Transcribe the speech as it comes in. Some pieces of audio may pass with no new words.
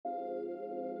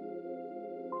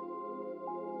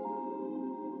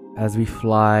As we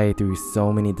fly through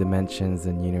so many dimensions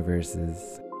and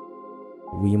universes,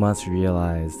 we must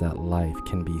realize that life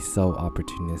can be so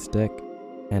opportunistic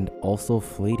and also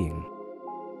fleeting.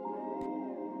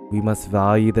 We must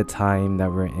value the time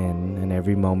that we're in and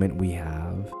every moment we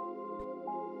have.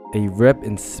 A rip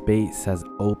in space has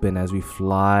opened as we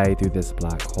fly through this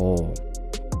black hole.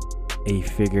 A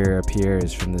figure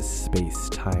appears from the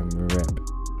space-time rip.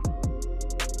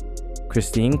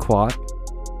 Christine Kwok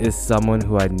is someone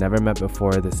who I'd never met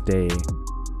before this day.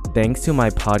 Thanks to my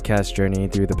podcast journey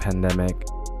through the pandemic,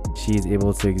 she is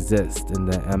able to exist in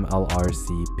the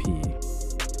MLRCP.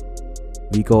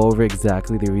 We go over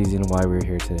exactly the reason why we're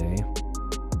here today,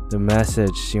 the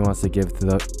message she wants to give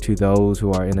to those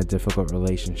who are in a difficult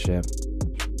relationship,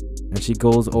 and she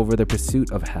goes over the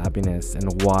pursuit of happiness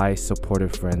and why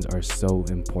supportive friends are so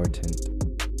important.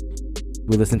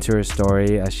 We listen to her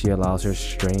story as she allows her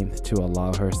strength to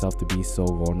allow herself to be so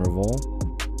vulnerable.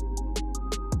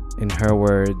 In her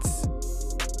words,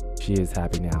 she is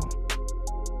happy now.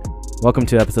 Welcome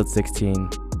to episode 16,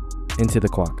 Into the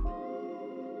Kwok.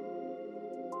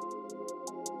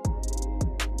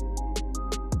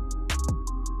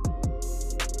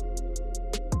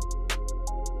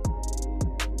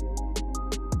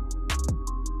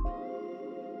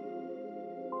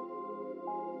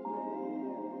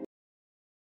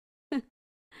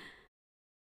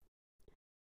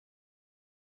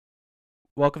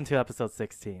 Welcome to episode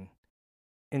 16,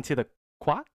 Into the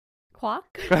Kwok?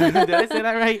 Quack? Did I say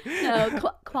that right? No,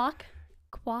 quack.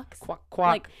 Quacks. Quack,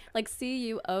 quack. Like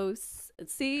C-U-O-C.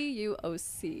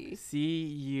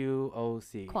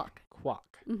 C-U-O-C. Quack. Kwok.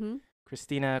 Mm-hmm.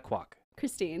 Christina Kwok.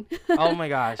 Christine. Oh my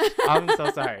gosh. I'm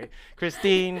so sorry.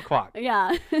 Christine Kwok.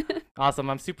 Yeah. Awesome.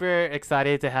 I'm super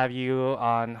excited to have you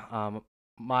on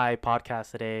my podcast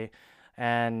today.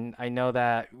 And I know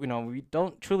that, we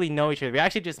don't truly know each other. We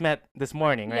actually just met this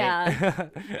morning, right? Yeah.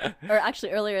 Or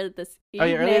actually earlier this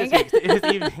evening. Oh, yeah, earlier this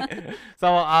evening.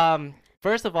 So,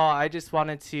 first of all, I just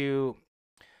wanted to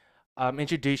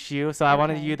introduce you. So I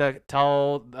wanted you to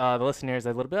tell the listeners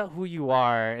a little bit about who you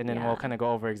are, and then we'll kind of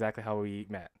go over exactly how we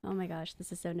met. Oh my gosh,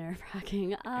 this is so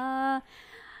nerve-wracking. I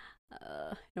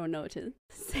don't know what to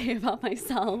say about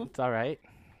myself. It's all right.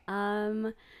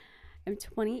 I'm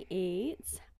 28.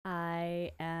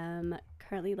 I am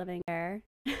currently living there.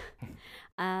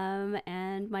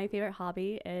 And my favorite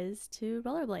hobby is to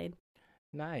rollerblade.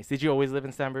 Nice. Did you always live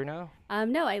in San Bruno?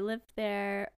 No, I lived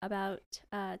there about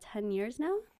 10 years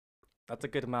now. That's a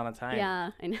good amount of time.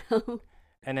 Yeah, I know.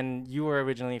 And then you were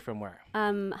originally from where?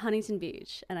 Huntington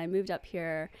Beach, and I moved up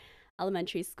here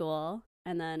elementary school,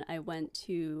 and then I went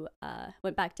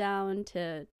back down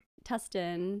to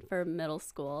Tustin for middle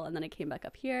school, and then I came back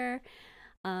up here.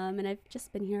 And I've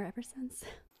just been here ever since.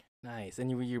 Nice. And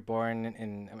you were born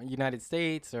in United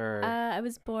States, or? I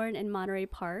was born in Monterey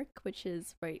Park, which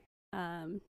is right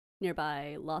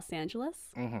nearby Los Angeles.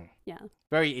 Mm-hmm. Yeah.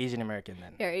 Very Asian American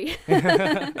then. Very.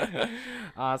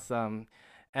 Awesome.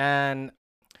 And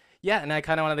yeah, and I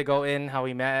kind of wanted to go in how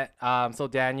we met. So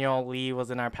Daniel Lee was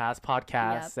in our past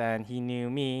podcast, and he knew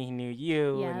me, he knew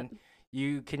you, Yep. and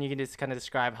can you just kind of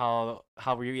describe how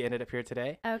we ended up here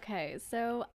today? Okay,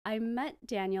 so I met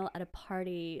Daniel at a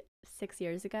party 6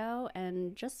 years ago,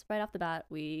 and just right off the bat,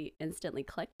 we instantly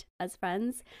clicked as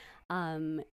friends.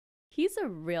 He's a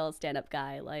real stand-up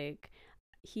guy. Like,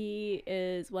 he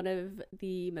is one of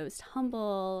the most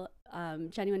humble,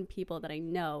 genuine people that I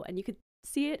know, and you could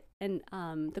see it in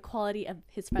the quality of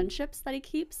his friendships that he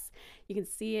keeps. You can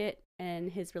see it in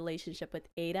his relationship with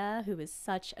Ada, who is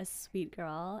such a sweet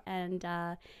girl. And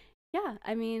yeah,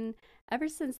 I mean, ever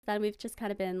since then, we've just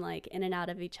kind of been like in and out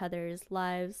of each other's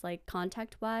lives, like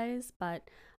contact-wise. But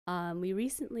we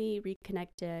recently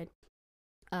reconnected.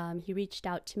 He reached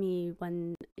out to me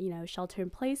when, shelter in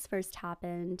place first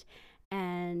happened,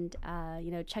 and,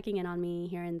 checking in on me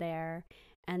here and there.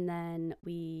 And then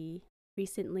we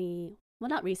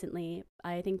not recently,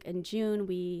 I think in June,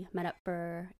 we met up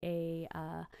for a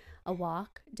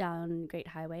walk down Great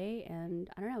Highway, and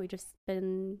I don't know, we've just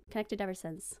been connected ever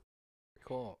since.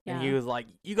 Cool. Yeah. And he was like,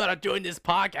 "You gotta join this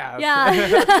podcast." Yeah.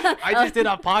 I just did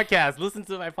a podcast. Listen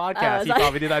to my podcast. He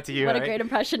probably did that to you. What right? a great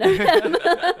impression of him.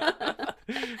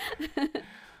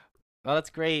 Well,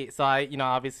 that's great. So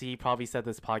obviously he probably said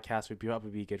this podcast would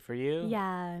be good for you.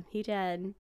 Yeah, he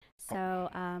did. So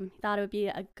thought it would be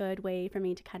a good way for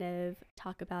me to kind of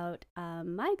talk about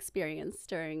my experience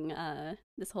during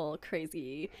this whole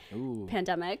crazy Ooh.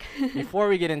 pandemic. Before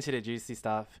we get into the juicy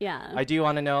stuff, Yeah. I do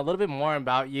want to know a little bit more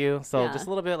about you. So Yeah. just a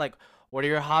little bit like, what are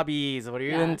your hobbies? What are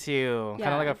you Yeah. into? Kind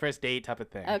Yeah. of like a first date type of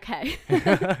thing. Okay.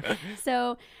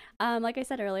 So, like I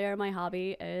said earlier, my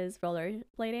hobby is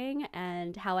rollerblading,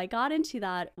 and how I got into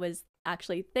that was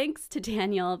actually thanks to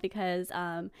Daniel, because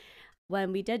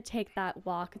when we did take that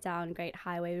walk down Great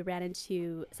Highway, we ran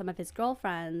into some of his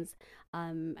girlfriends,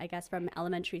 I guess from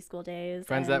elementary school days.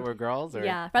 Friends that were girls? Or?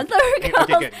 Yeah, friends that were girls.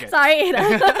 Okay, good. Sorry,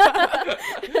 Ada.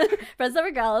 Friends that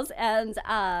were girls. And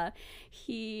I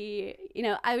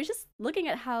was just looking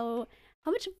at how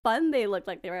much fun they looked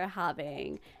like they were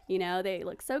having. They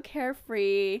looked so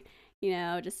carefree,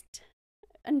 just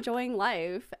enjoying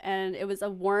life. And it was a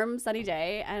warm, sunny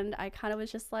day, and I kind of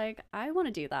was just like, I want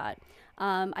to do that.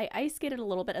 I ice skated a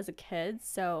little bit as a kid,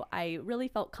 so I really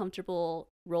felt comfortable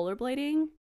rollerblading.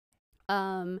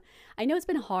 I know it's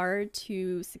been hard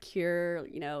to secure,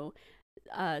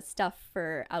 stuff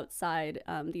for outside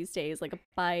these days, like a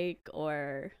bike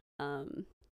or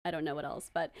I don't know what else,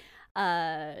 but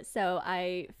so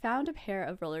I found a pair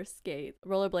of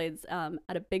rollerblades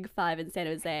at a Big Five in San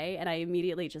Jose, and I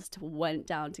immediately just went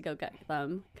down to go get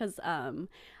them because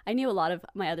I knew a lot of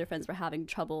my other friends were having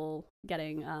trouble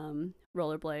getting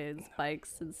rollerblades,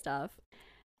 bikes, and stuff.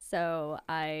 So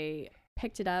I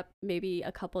picked it up maybe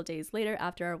a couple days later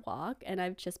after our walk, and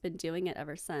I've just been doing it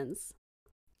ever since.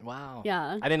 Wow.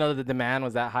 Yeah. I didn't know that the demand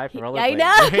was that high for rollerblades.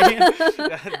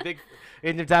 I know.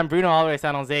 In San Bruno all the way to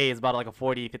San Jose is about like a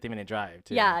 40-50 minute drive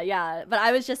too. Yeah. But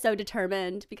I was just so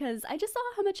determined because I just saw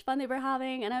how much fun they were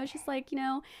having, and I was just like,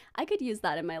 I could use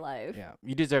that in my life. Yeah.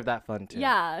 You deserve that fun too.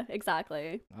 Yeah,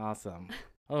 exactly. Awesome.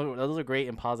 Oh, those are great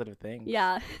and positive things.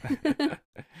 Yeah.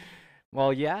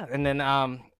 Well, yeah. And then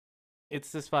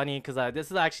it's just funny because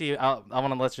this is actually, I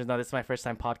want to let you know, this is my first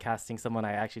time podcasting someone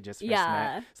I actually just first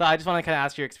met. So I just want to kind of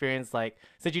ask your experience, like,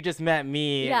 since you just met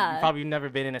me, you probably never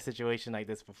been in a situation like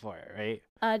this before, right?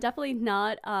 Definitely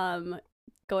not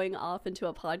going off into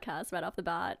a podcast right off the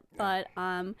bat. But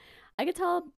I could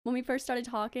tell when we first started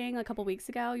talking a couple weeks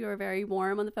ago, you were very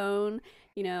warm on the phone,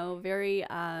 very,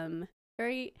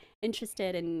 very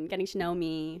interested in getting to know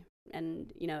me.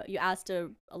 And, you asked a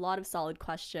lot of solid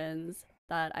questions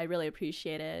that I really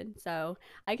appreciated. So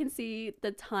I can see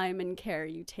the time and care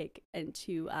you take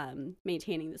into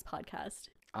maintaining this podcast.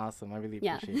 Awesome. I really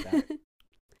appreciate that.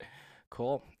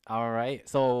 Cool. All right.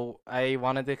 So I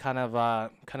wanted to kind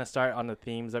of start on the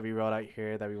themes that we wrote out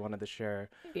here that we wanted to share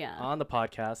on the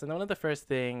podcast. And one of the first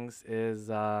things is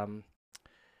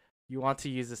you want to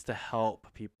use this to help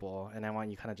people, and I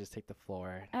want you kind of just take the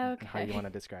floor. Okay. And how you want to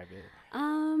describe it.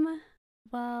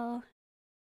 Well,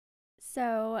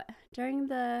 so during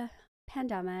the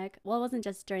pandemic, well, it wasn't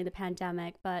just during the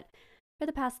pandemic, but for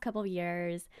the past couple of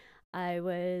years, I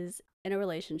was in a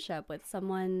relationship with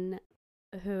someone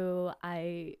who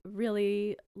I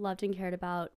really loved and cared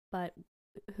about, but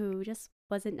who just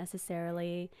wasn't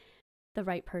necessarily the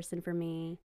right person for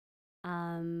me.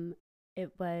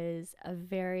 It was a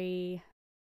very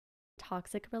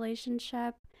toxic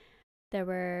relationship. There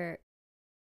were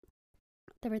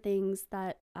things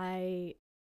that I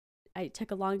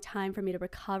took a long time for me to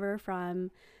recover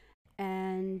from,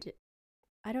 and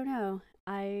I don't know.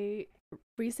 I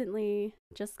recently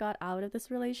just got out of this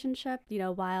relationship,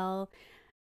 while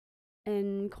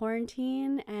in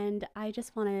quarantine, and I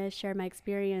just want to share my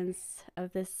experience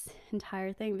of this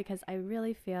entire thing because I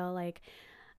really feel like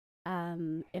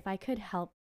if I could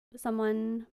help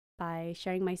someone by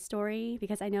sharing my story,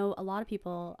 because I know a lot of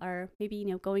people are maybe,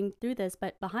 going through this,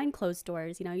 but behind closed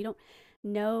doors, you don't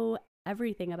know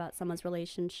everything about someone's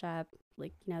relationship.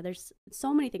 Like, there's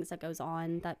so many things that goes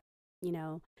on that,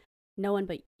 no one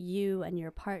but you and your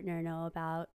partner know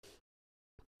about.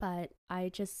 But I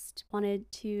just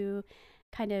wanted to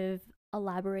kind of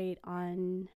elaborate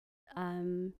on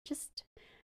just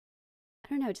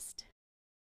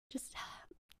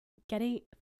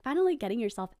finally getting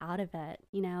yourself out of it,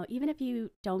 even if you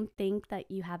don't think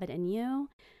that you have it in you.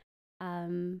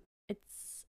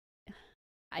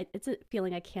 It's a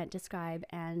feeling I can't describe,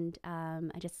 and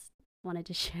I just wanted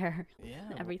to share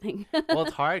everything. Well,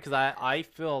 it's hard because I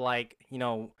feel like,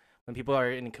 when people are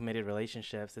in committed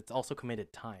relationships, it's also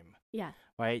committed time. Yeah.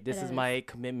 Right? This is my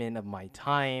commitment of my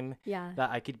time that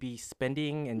I could be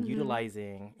spending and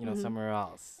utilizing, somewhere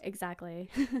else. Exactly.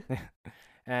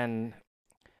 And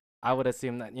I would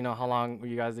assume that, how long were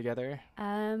you guys together?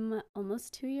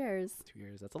 Almost 2 years. 2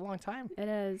 years. That's a long time. It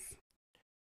is.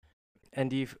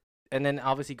 And and then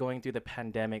obviously going through the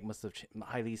pandemic must have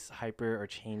at least hyper or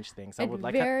changed things. I It would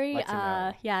very, like to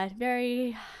know. yeah, it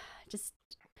very just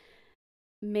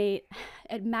made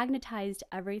it magnetized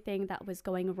everything that was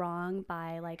going wrong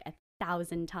by like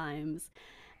 1,000 times.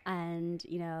 And,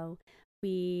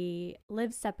 we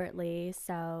lived separately,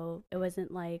 so it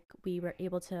wasn't like we were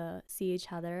able to see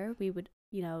each other. We would,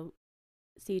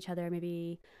 see each other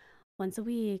maybe once a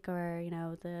week, or,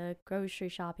 the grocery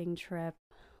shopping trip,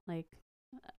 like,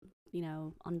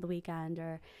 on the weekend,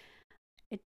 or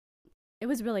it it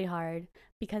was really hard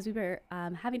because we were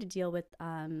having to deal with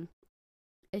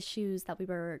issues that we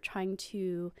were trying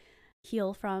to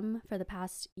heal from for the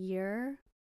past year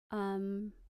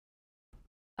um,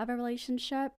 of a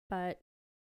relationship. But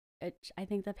I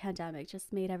think the pandemic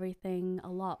just made everything a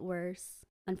lot worse,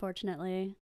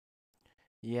 unfortunately.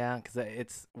 Yeah, because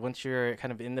it's once you're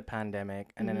kind of in the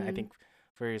pandemic, and then I Mm-hmm. think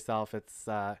for yourself, it's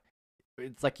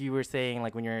like you were saying,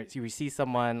 like when you see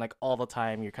someone like all the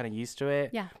time, you're kind of used to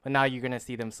it, Yeah. but now you're gonna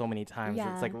see them so many times. It's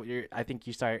Yeah. like I think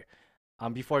you start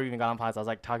before we even got on podcast, I was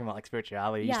like talking about like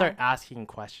spirituality. You Yeah. start asking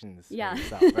questions for Yeah.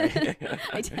 yourself, right?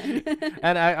 I did.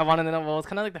 And I wanted to know, well, it's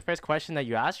kind of like the first question that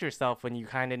you asked yourself when you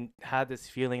kind of had this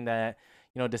feeling that,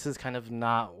 this is kind of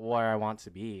not where I want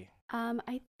to be.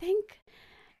 I think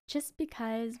just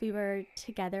because we were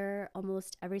together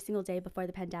almost every single day before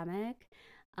the pandemic,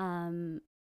 um,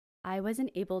 I wasn't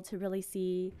able to really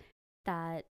see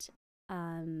that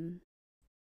um,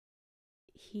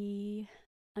 he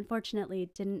unfortunately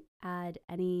didn't add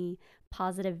any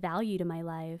positive value to my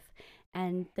life.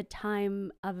 And the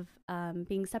time of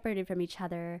being separated from each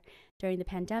other during the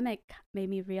pandemic made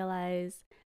me realize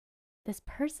this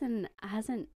person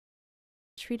hasn't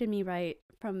treated me right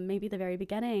from maybe the very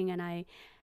beginning. And I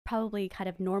probably kind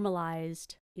of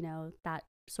normalized, that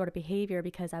sort of behavior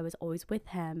because I was always with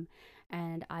him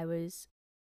and I was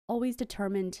always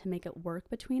determined to make it work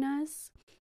between us.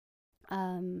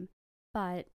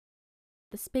 But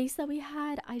the space that we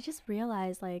had, I just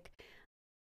realized like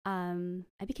I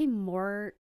became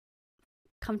more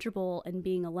comfortable in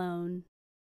being alone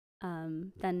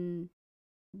than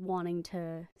wanting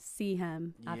to see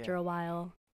him after Yeah. a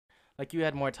while. Like you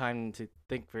had more time to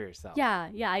think for yourself. Yeah,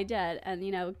 I did.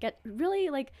 And get really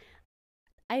like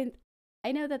I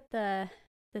I know that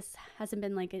this hasn't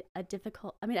been like a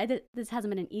difficult. I mean, this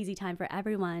hasn't been an easy time for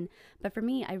everyone, but for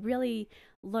me, I really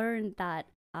learned that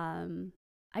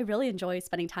I really enjoy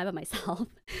spending time with myself.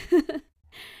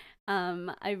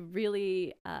 I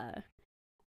really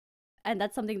and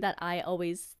that's something that I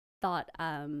always thought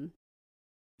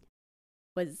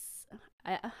was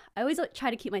I always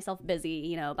try to keep myself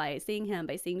busy, by seeing him,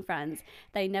 by seeing friends.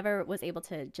 That I never was able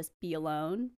to just be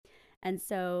alone. And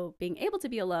so being able to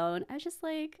be alone, I was just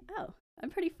like, oh, I'm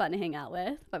pretty fun to hang out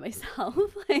with by myself.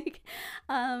 Like,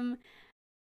 um,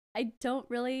 I don't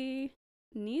really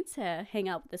need to hang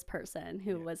out with this person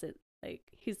who Yeah. wasn't like,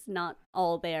 he's not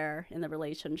all there in the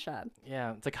relationship.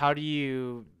 Yeah. It's like, how do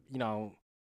you,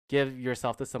 give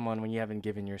yourself to someone when you haven't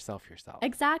given yourself?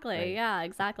 Exactly. Right. Yeah,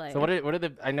 exactly. So what are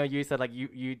the, I know you said like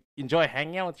you enjoy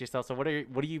hanging out with yourself. So what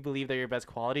do you believe that are your best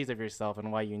qualities of yourself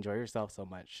and why you enjoy yourself so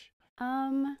much?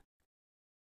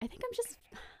 I think I'm just,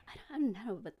 I don't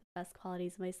know what the best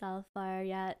qualities of myself are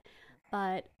yet,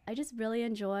 but I just really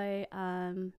enjoy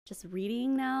just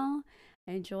reading now.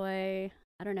 I enjoy,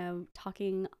 I don't know,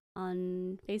 talking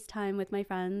on FaceTime with my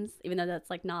friends, even though that's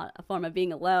like not a form of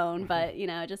being alone, but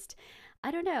just, I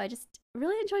don't know, I just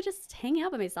really enjoy just hanging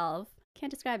out with myself.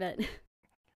 Can't describe it.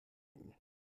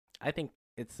 I think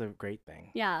it's a great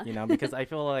thing. Yeah. Because I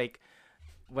feel like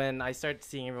when I start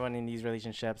seeing everyone in these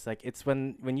relationships, like it's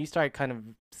when you start kind of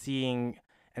seeing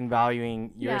and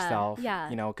valuing yourself, Yeah.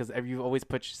 because you've always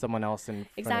put someone else in front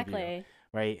of you, Exactly.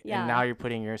 right? Yeah. And now you're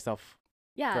putting yourself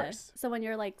Yeah. first. So when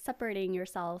you're like separating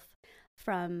yourself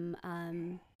from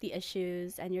the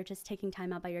issues and you're just taking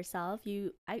time out by yourself,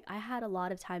 I had a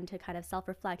lot of time to kind of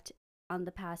self-reflect on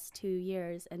the past 2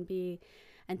 years and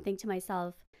think to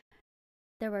myself,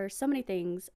 there were so many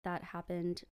things that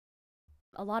happened,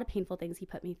 a lot of painful things he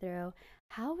put me through.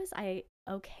 How was I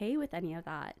okay with any of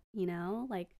that?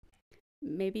 Like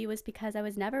maybe it was because I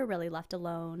was never really left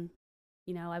alone.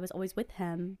 I was always with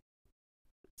him.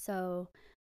 So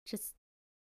just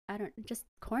just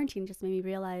quarantine just made me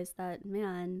realize that,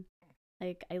 man,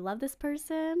 like I love this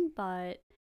person, but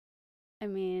I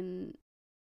mean,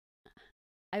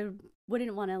 I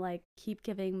wouldn't want to like keep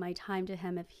giving my time to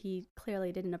him if he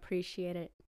clearly didn't appreciate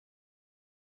it.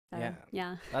 So, Yeah,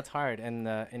 yeah. that's hard. And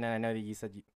I know that you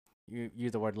said you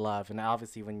use the word love, and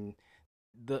obviously when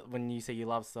when you say you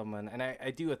love someone, and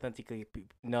I do authentically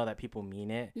know that people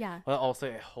mean it, Yeah. but also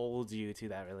it holds you to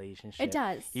that relationship. It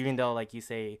does. Even though like you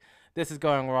say this is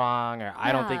going wrong, or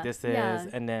I don't think this is, Yeah.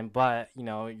 and then but you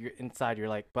know you're inside, you're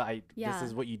like, but this Yeah.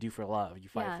 is what you do for love. You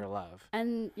fight Yeah. for love.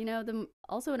 And, you know,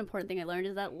 also an important thing I learned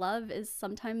is that love is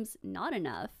sometimes not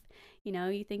enough. You know,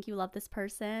 you think you love this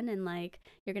person and like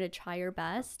you're going to try your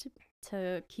best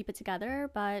to keep it together,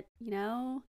 but, you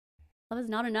know, love is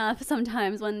not enough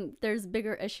sometimes when there's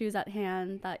bigger issues at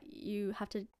hand that you have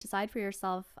to decide for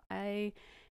yourself.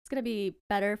 It's going to be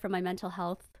better for my mental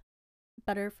health,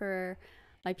 better for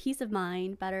my peace of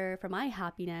mind, better for my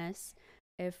happiness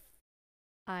if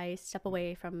I step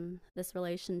away from this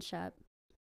relationship.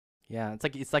 Yeah,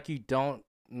 it's like you don't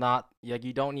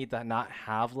need to not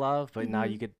have love, but now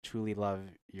you could truly love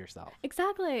yourself.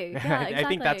 Exactly. Yeah, exactly. I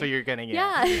think that's what you're gonna get.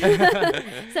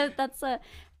 Yeah. So that's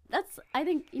I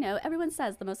think, you know, everyone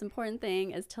says the most important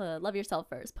thing is to love yourself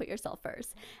first, put yourself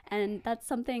first. And that's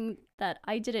something that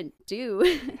I didn't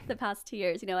do the past 2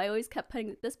 years. You know, I always kept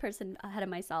putting this person ahead of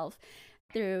myself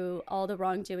through all the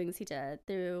wrongdoings he did,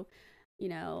 through, you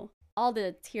know, all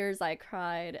the tears I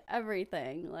cried,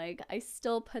 everything. Like, I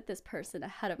still put this person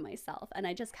ahead of myself, and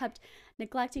I just kept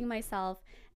neglecting myself.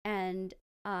 And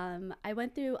I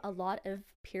went through a lot of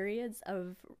periods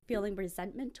of feeling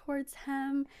resentment towards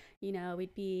him. You know,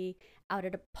 we'd be out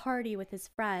at a party with his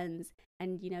friends,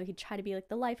 and, you know, he'd try to be like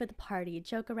the life of the party,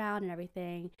 joke around and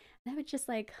everything. And I would just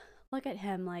like look at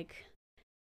him like,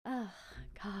 oh,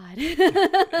 God.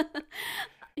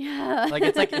 Yeah. Like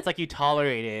it's like you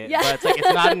tolerate it, Yeah. but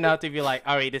it's not enough to be like,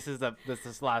 all right, this is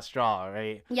last straw,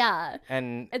 right? Yeah.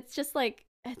 And I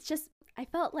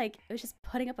felt like it was just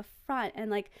putting up a front, and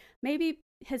like maybe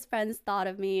his friends thought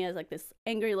of me as like this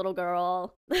angry little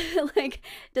girl, like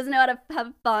doesn't know how to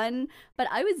have fun, but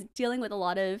I was dealing with a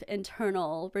lot of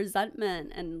internal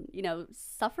resentment and, you know,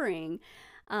 suffering.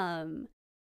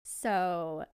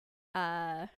 So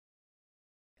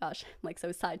gosh, I'm like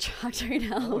so sidetracked right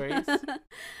now. No worries.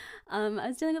 I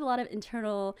was dealing with a lot of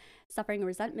internal suffering and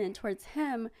resentment towards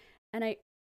him, and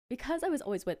because I was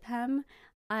always with him,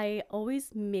 I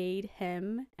always made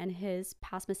him and his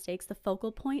past mistakes the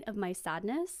focal point of my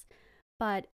sadness.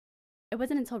 But it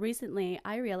wasn't until recently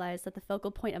I realized that the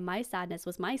focal point of my sadness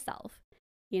was myself.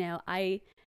 You know, I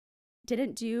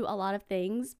didn't do a lot of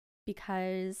things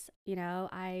because, you know,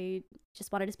 I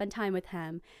just wanted to spend time with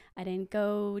him. I didn't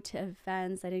go to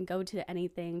events. I didn't go to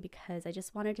anything because I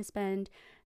just wanted to spend,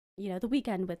 you know, the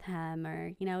weekend with him,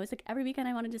 or, you know, it was like every weekend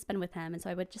I wanted to spend with him. And so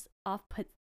I would just put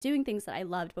doing things that I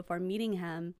loved before meeting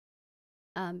him,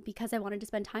 because I wanted to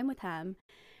spend time with him.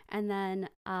 And then,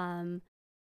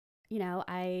 you know,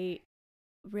 I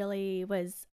really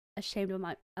was ashamed of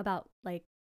about like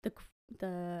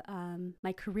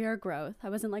my career growth.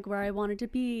 I wasn't like where I wanted to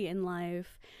be in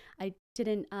life. I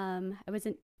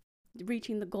wasn't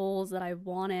reaching the goals that I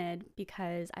wanted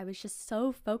because I was just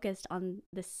so focused on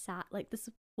this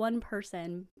one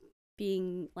person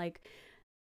being like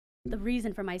the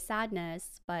reason for my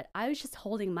sadness, but I was just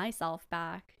holding myself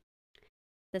back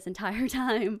this entire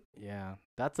time. Yeah,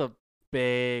 that's a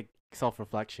big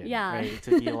self-reflection. Yeah. Right?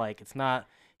 To be like, it's not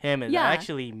him, it's Yeah.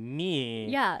 actually me.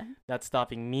 Yeah. That's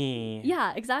stopping me.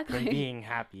 Yeah, exactly. From being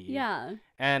happy. Yeah.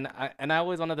 And I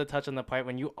always wanted to touch on the part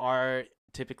when you are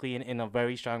typically in a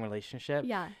very strong relationship.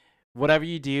 Yeah. Whatever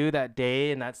you do that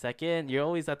day and that second, you're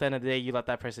always at the end of the day, you let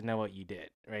that person know what you did,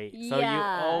 right? So you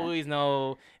always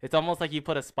know. It's almost like you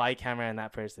put a spy camera in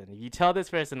that person. If you tell this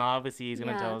person, obviously he's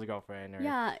gonna tell his girlfriend.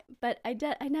 Yeah, but I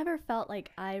never felt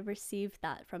like I received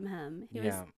that from him.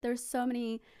 There's so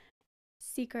many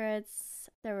secrets.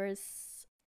 There was,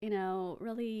 you know,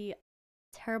 really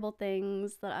terrible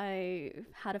things that I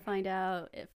had to find out.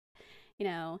 If, you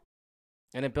know.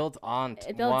 And it builds on.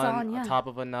 On top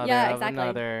of another. Yeah, exactly.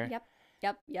 Another.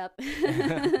 Yep.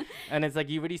 And it's like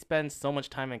you really spend so much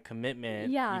time and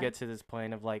commitment. Yeah. You get to this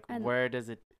point of like, where does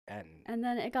it end? And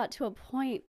then it got to a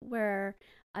point where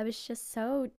I was just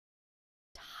so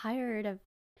tired of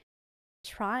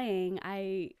trying.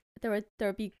 There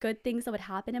would be good things that would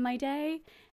happen in my day.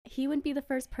 He wouldn't be the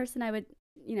first person I would,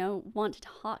 you know, want to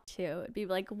talk to. It'd be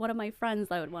like one of my friends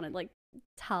I would want to like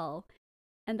tell.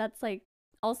 And that's like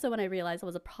also when I realized it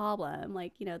was a problem.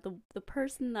 Like, you know, the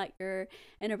person that you're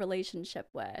in a relationship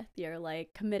with, you're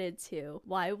like committed to,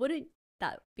 why wouldn't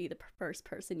that be the first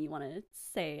person you want to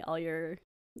say all your,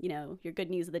 you know, your good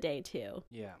news of the day to?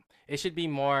 Yeah. It should be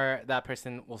more that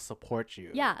person will support you.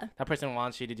 Yeah. That person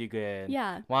wants you to do good.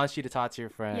 Yeah. Wants you to talk to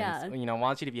your friends. Yeah. You know,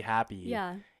 wants you to be happy.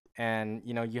 Yeah. And,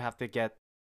 you know, you have to get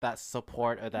that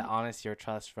support or that honesty or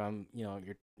trust from, you know,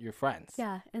 your friends.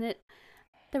 Yeah. And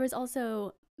there was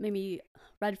also maybe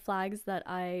red flags that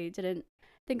I didn't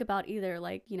think about either.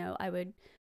 Like, I would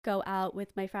go out with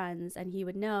my friends and he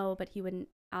would know, but he wouldn't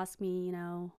ask me,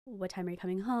 what time are you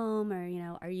coming home,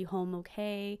 or, are you home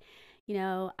okay?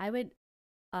 I would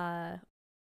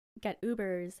get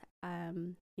Ubers,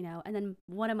 and then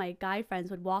one of my guy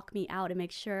friends would walk me out and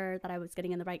make sure that I was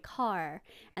getting in the right car.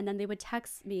 And then they would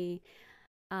text me,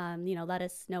 let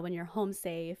us know when you're home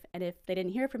safe. And if they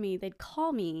didn't hear from me, they'd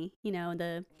call me,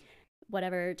 the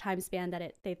whatever time span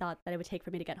that they thought that it would take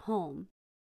for me to get home.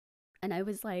 And I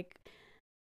was like,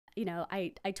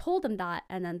 I told them that,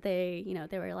 and then they,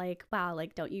 they were like, wow,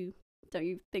 like, don't you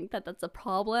think that that's a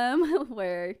problem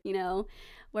where,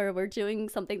 where we're doing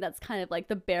something that's kind of like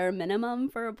the bare minimum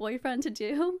for a boyfriend to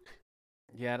do?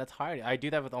 Yeah, that's hard. I do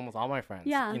that with almost all my friends.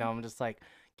 Yeah. I'm just like,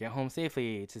 get home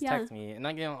safely, just Yeah. text me. And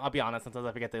like, I'll be honest, sometimes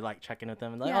I forget to like check in with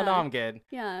them and like, Yeah. oh no, I'm good.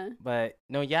 Yeah. But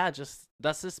no, yeah,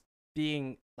 that's just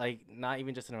being like, not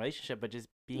even just in a relationship, but just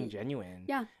being genuine.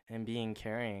 Yeah. And being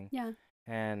caring. Yeah.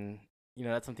 And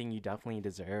that's something you definitely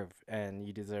deserve, and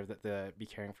you deserve that to be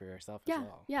caring for yourself as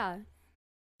well. Yeah.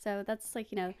 So that's like,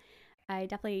 I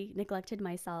definitely neglected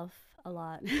myself a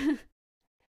lot.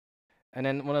 And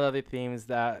then one of the other themes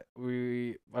that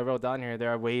I wrote down here, there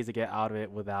are ways to get out of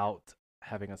it without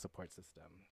having a support system.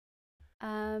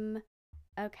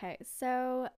 Okay,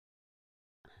 so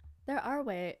there are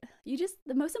ways.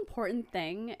 The most important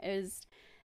thing is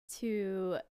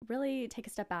to really take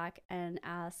a step back and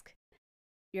ask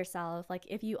yourself, like,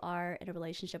 if you are in a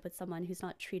relationship with someone who's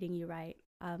not treating you right,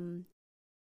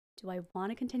 do I want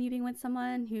to continue being with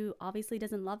someone who obviously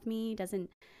doesn't love me, isn't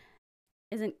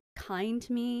kind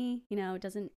to me,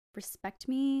 doesn't respect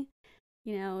me?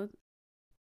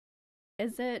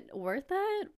 Is it worth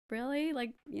it, really?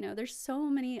 Like, there's so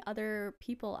many other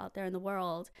people out there in the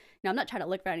world. I'm not trying to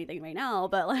look for anything right now,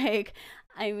 but like,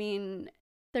 I mean,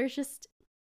 you just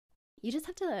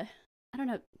have to, I don't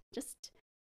know, just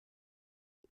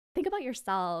think about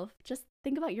yourself. Just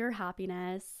think about your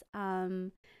happiness.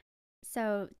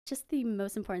 So just the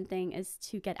most important thing is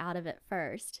to get out of it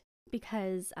first,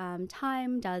 because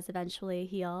time does eventually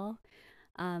heal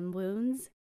wounds,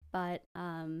 but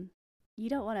you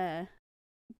don't want to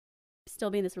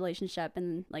still be in this relationship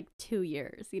in like 2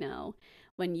 years,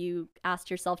 when you asked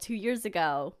yourself 2 years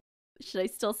ago, should I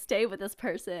still stay with this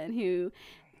person who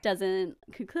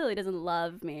clearly doesn't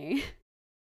love me?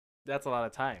 That's a lot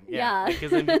of time. Yeah.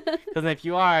 Because if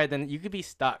you are, then you could be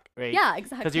stuck, right? Yeah,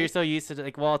 exactly. Because you're so used to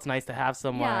like, well, it's nice to have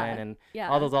someone, and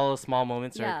all those small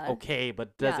moments are okay,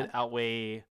 but does it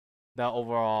outweigh the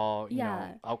overall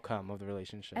outcome of the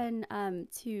relationship? And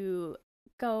to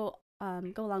go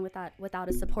along with that, without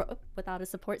a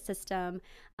support system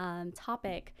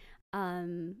topic,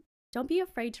 don't be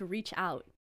afraid to reach out.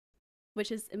 Which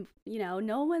is,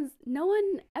 everyone's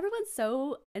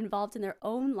so involved in their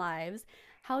own lives.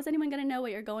 How is anyone going to know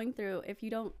what you're going through if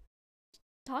you don't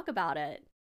talk about it?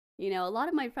 A lot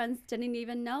of my friends didn't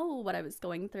even know what I was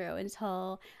going through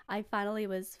until I finally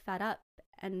was fed up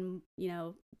and,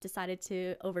 decided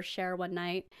to overshare one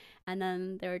night. And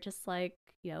then they were just like,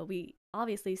 we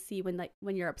obviously see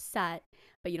when you're upset,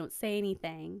 but you don't say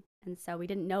anything. And so we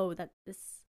didn't know that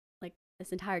this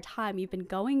entire time you've been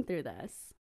going through this.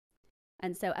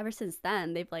 And so ever since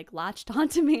then, they've like latched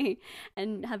onto me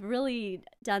and have really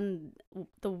done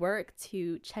the work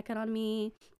to check in on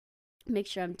me, make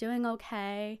sure I'm doing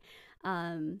okay.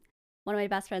 One of my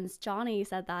best friends, Johnny,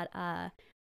 said that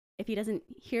if he doesn't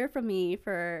hear from me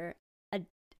for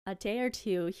a day or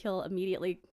two, he'll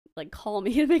immediately like call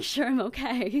me to make sure I'm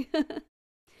okay.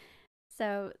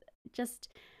 So just,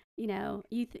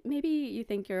 maybe you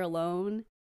think you're alone,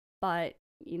 but,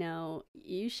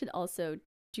 you should also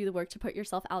do the work to put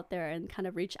yourself out there and kind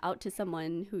of reach out to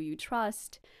someone who you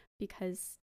trust,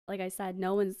 because like I said,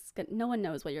 no one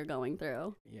knows what you're going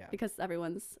through. Yeah. Because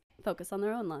everyone's focused on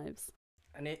their own lives.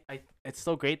 And it's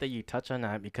so great that you touch on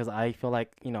that, because I feel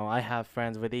like, I have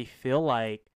friends where they feel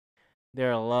like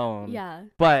they're alone. Yeah.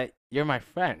 But you're my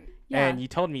friend. Yeah. And you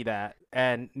told me that,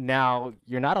 and now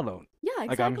you're not alone. Yeah,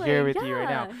 exactly. Like, I'm here with you right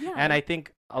now. Yeah. And I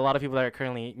think a lot of people that are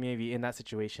currently maybe in that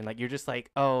situation, like, you're just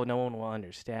like, oh, no one will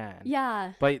understand.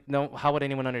 Yeah. But no, how would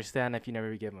anyone understand if you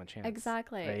never give them a chance?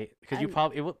 Exactly. Right? Because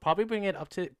it would probably bring it up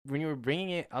to, when you were bringing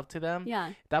it up to them.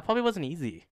 Yeah. That probably wasn't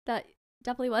easy. That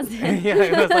definitely wasn't. Yeah,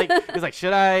 it was like,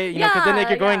 should I? Because then like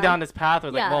you're going down this path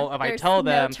where like, well, if I tell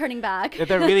them, no turning back. if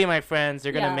they're really my friends,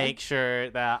 they're gonna make sure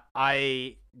that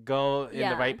I go in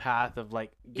the right path of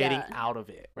like getting out of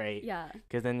it, right? Yeah.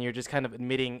 Because then you're just kind of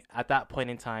admitting at that point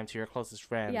in time to your closest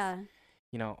friends,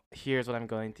 here's what I'm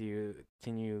going through.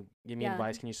 Can you give me Yeah.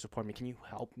 advice? Can you support me? Can you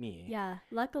help me? Yeah,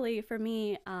 luckily for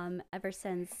me, ever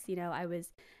since, I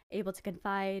was able to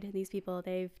confide in these people,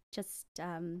 they've just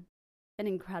been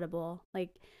incredible.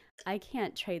 Like, I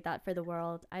can't trade that for the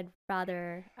world. I'm,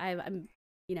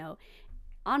 you know,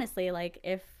 honestly, like,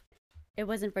 if it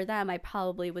wasn't for them, I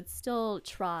probably would still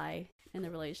try in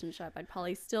the relationship. I'd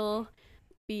probably still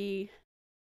be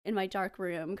in my dark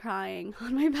room crying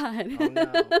on my bed. Oh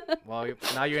no. Well,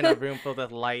 now you're in a room filled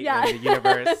with light Yeah. and the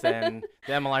universe and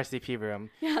the MLRCP room.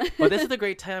 Yeah. But this is a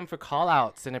great time for call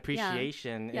outs and Yeah.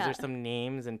 appreciation. Is Yeah. there some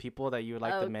names and people that you would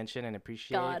like to Oh, mention and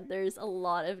appreciate? God, there's a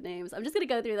lot of names. I'm just gonna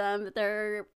go through them.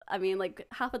 I mean, like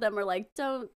half of them are like,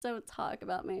 don't talk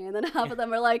about me, and then half of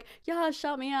them are like, yeah,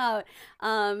 shout me out. So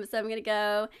I'm gonna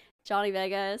go Johnny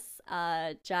Vegas,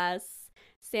 Jess,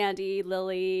 Sandy,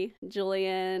 Lily,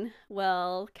 Julian,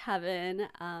 Will, Kevin.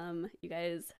 You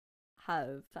guys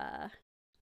have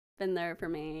been there for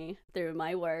me through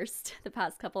my worst the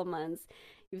past couple of months.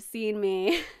 You've seen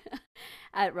me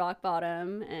at rock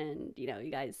bottom, and you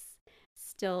guys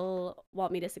still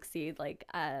want me to succeed. Like,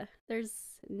 there's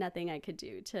nothing I could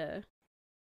do to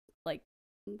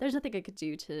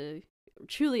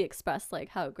truly express like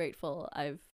how grateful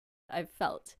I've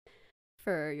felt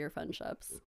for your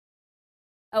friendships.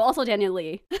 Oh, also Daniel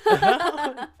Lee.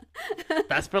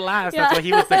 Best for last. Yeah. That's what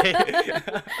he would say.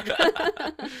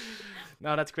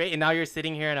 No, that's great. And now you're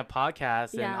sitting here in a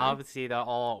podcast, and Yeah. obviously they're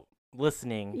all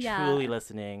listening, Yeah. truly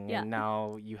listening. Yeah. And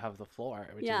now you have the floor,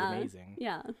 which Yeah. is amazing.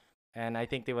 Yeah. And I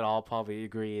think they would all probably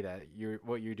agree that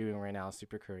what you're doing right now is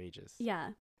super courageous.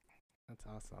 Yeah. That's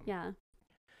awesome. Yeah.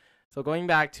 So going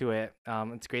back to it,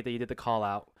 it's great that you did the call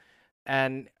out.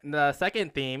 And the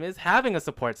second theme is having a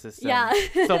support system. Yeah.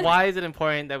 So why is it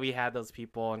important that we had those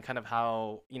people, and kind of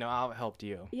how it helped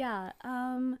you? Yeah.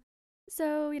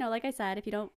 So, like I said, if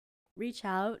you don't reach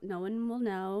out, no one will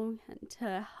know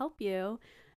to help you.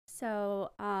 So,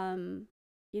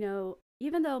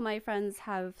 even though my friends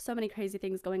have so many crazy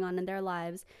things going on in their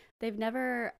lives, they've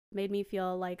never made me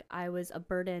feel like I was a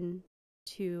burden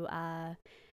to,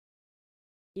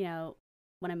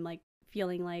 when I'm like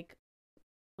feeling like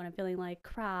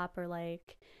crap, or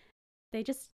like they're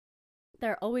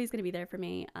always going to be there for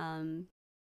me.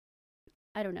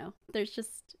 I don't know. There's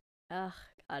just, God,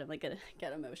 I'm like gonna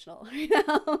get emotional right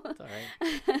now. It's all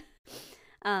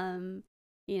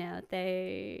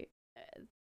right.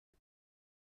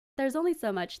 There's only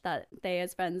so much that they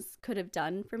as friends could have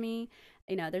done for me.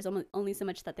 There's only so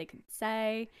much that they could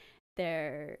say.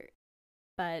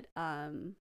 But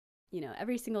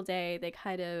every single day they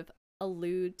kind of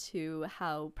allude to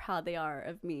how proud they are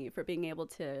of me for being able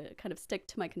to kind of stick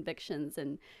to my convictions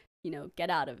and,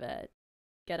 get out of the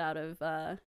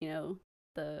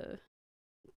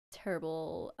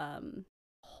terrible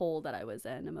hole that I was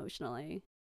in emotionally.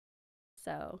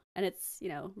 So, and it's,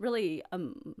 really a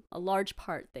large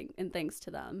part thanks to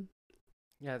them.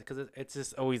 Yeah, because it's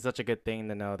just always such a good thing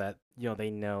to know that they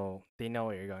know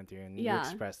what you're going through, and you Yeah.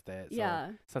 expressed it. So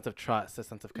Yeah. sense of trust, a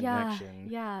sense of connection.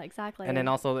 Yeah, exactly. And then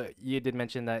also you did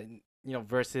mention that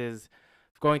versus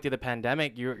going through the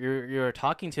pandemic, you're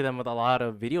talking to them with a lot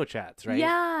of video chats, right?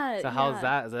 Yeah. So how's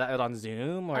that? Is that on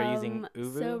Zoom or using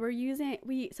Uvu? So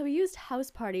we used House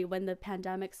Party when the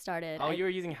pandemic started. Oh, you were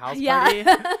using House Party?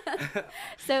 Yeah.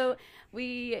 So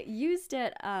we used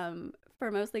it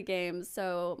for mostly games.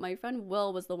 So my friend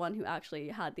Will was the one who actually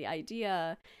had the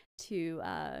idea to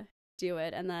do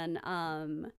it, and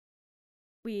then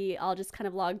we all just kind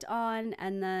of logged on,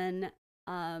 and then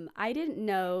I didn't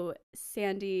know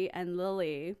Sandy and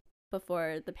Lily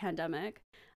before the pandemic,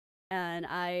 and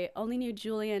I only knew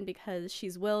Julian because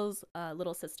she's Will's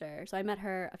little sister. So I met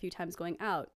her a few times going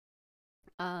out.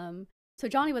 So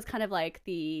Johnny was kind of like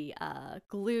the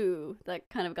glue that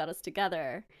kind of got us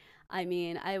together. I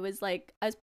mean, I was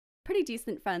pretty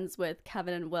decent friends with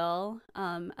Kevin and Will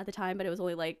at the time, but it was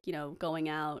only like, going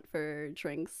out for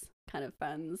drinks kind of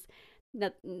friends.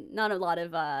 Not a lot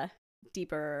of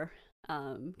deeper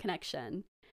connection.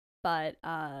 But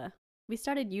we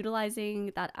started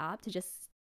utilizing that app to just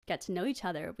get to know each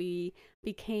other. We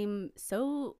became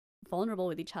so vulnerable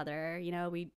with each other.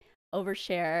 We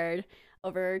overshared,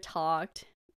 over talked,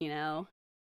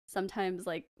 sometimes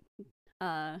I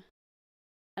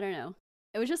don't know.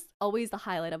 It was just always the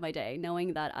highlight of my day,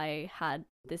 knowing that I had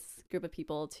this group of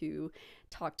people to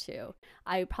talk to.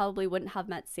 I probably wouldn't have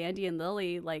met Sandy and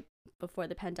Lily before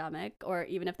the pandemic, or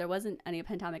even if there wasn't any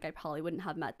pandemic, I probably wouldn't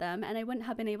have met them, and I wouldn't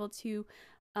have been able to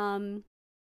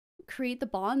create the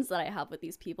bonds that I have with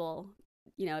these people,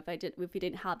 if we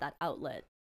didn't have that outlet.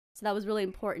 So that was really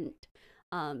important.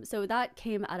 So that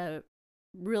came at a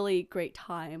really great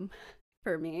time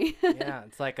for me. Yeah,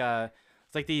 it's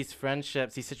like these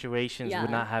friendships, these situations would Yeah.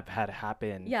 not have had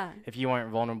happen Yeah. if you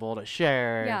weren't vulnerable to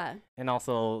share Yeah. and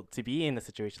also to be in the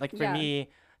situation. Like for Yeah.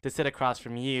 me to sit across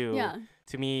from you, Yeah.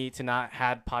 to me to not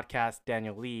had podcast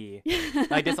Daniel Lee,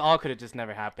 like this all could have just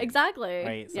never happened. Exactly.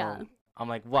 Right? So Yeah. I'm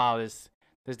like, wow, there's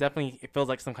definitely, it feels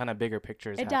like some kind of bigger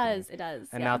picture is It happening. does. It does.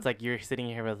 And Yeah. now it's like you're sitting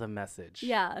here with a message.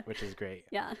 Yeah. Which is great.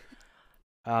 Yeah.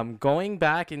 Going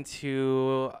back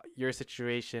into your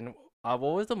situation, what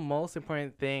was the most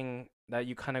important thing that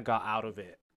you kind of got out of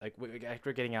it? Like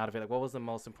after getting out of it, like what was the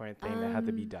most important thing that had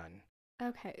to be done?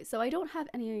 Okay, so I don't have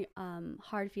any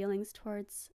hard feelings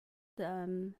towards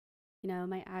the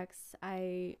my ex.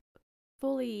 I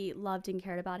fully loved and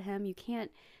cared about him. You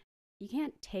can't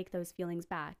take those feelings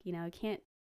back. You can't.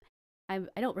 I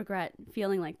don't regret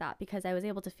feeling like that because I was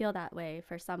able to feel that way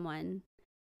for someone.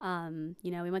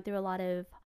 We went through a lot of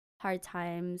hard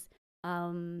times.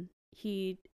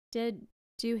 He did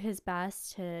do his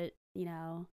best to,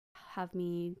 have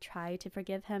me try to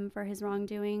forgive him for his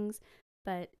wrongdoings,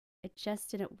 but it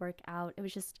just didn't work out. It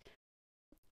was just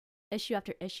issue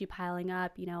after issue piling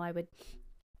up.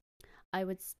 I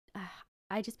would,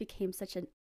 I just became such an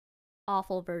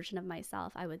awful version of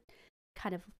myself. I would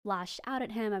kind of lash out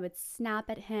at him. I would snap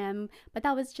at him, but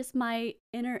that was just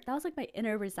that was like my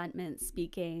inner resentment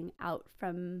speaking out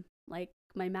from like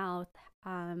my mouth.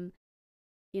 I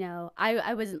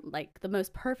wasn't like the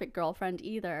most perfect girlfriend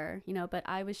either, but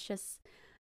I was just,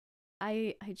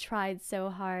 I tried so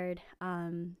hard.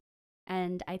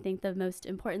 And I think the most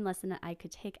important lesson that I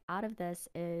could take out of this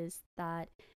is that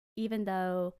even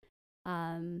though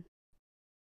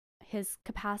his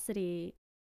capacity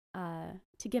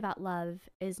to give out love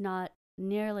is not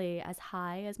nearly as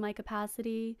high as my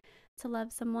capacity to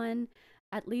love someone,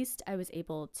 at least I was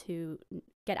able to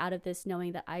get out of this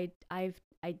knowing that I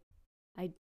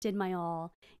did my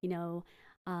all.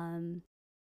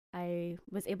 I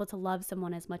was able to love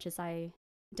someone as much as I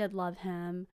did love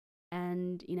him,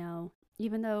 and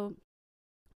even though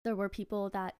there were people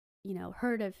that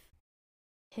heard of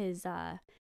his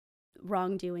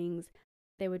wrongdoings,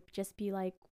 they would just be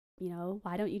like,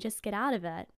 why don't you just get out of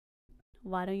it?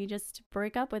 Why don't you just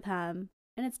break up with him?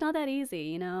 And it's not that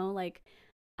easy, like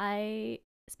I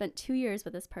spent 2 years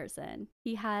with this person.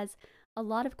 He has a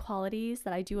lot of qualities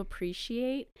that I do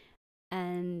appreciate,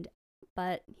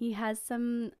 but he has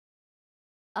some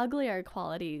uglier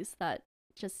qualities that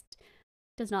just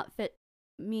does not fit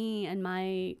me and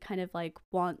my kind of like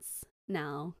wants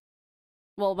now.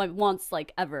 Well, my wants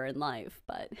like ever in life,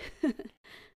 but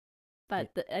I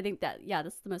think that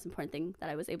that's the most important thing, that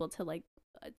I was able to like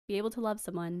be able to love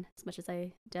someone as much as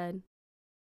I did.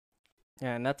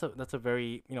 Yeah, and that's a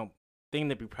very, thing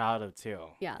to be proud of too.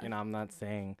 Yeah. I'm not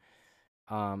saying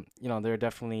there are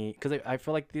definitely, because I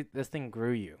feel like this thing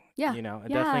grew you. Yeah. It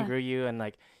definitely grew you, and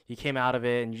like you came out of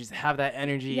it and you just have that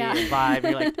energy Yeah. and vibe.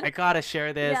 You're like, I gotta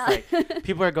share this. Yeah. Like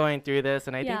people are going through this,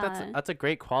 and I think Yeah. that's a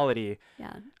great quality.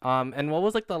 Yeah. And what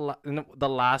was like the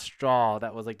last straw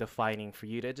that was like defining for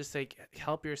you to just like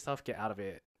help yourself get out of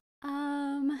it?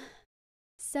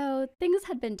 So things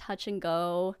had been touch and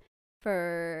go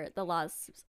for the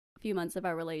last few months of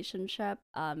our relationship,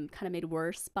 kind of made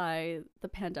worse by the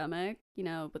pandemic,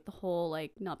 with the whole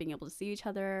like not being able to see each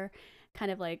other,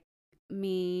 kind of like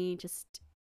me just,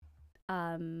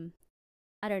 I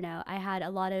don't know, I had a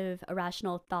lot of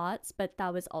irrational thoughts, but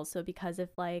that was also because of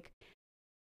like,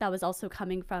 that was also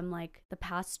coming from like the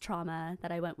past trauma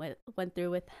that I went through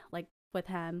with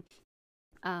him.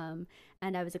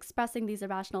 And I was expressing these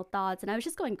irrational thoughts, and I was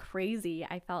just going crazy.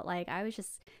 I felt like I was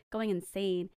just going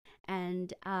insane.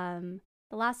 And the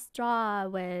last straw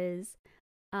was,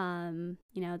 the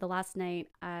last night,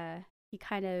 he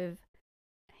kind of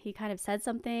said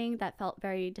something that felt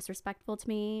very disrespectful to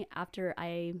me after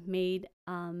I made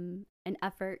an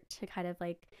effort to kind of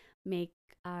like make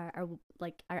our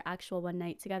actual one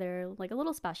night together like a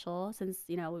little special, since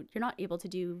you're not able to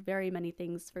do very many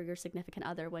things for your significant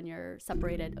other when you're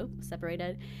separated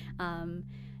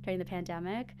during the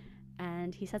pandemic.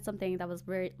 And he said something that was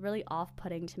very really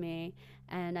off-putting to me,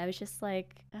 and I was just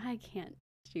like, I can't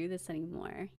do this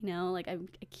anymore. Like I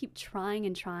keep trying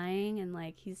and trying, and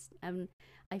like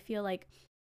I felt like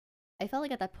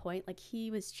at that point like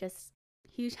he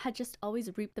had just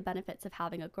always reaped the benefits of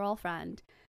having a girlfriend,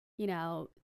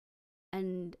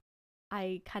 and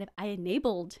I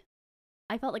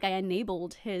felt like I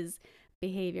enabled his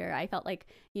behavior. I felt like,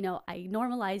 I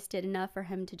normalized it enough for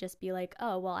him to just be like,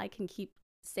 oh, well, I can keep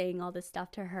saying all this stuff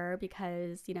to her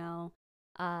because,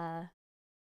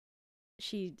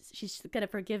 she's gonna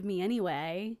forgive me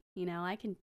anyway. I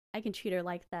can treat her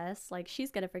like this. Like,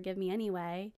 she's gonna forgive me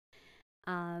anyway.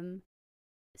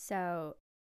 So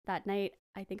that night,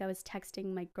 I think I was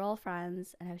texting my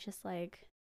girlfriends and I was just like,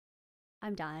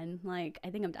 I'm done. Like,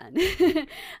 I think I'm done.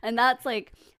 And that's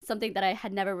like something that I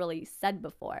had never really said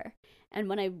before. And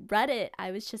when I read it,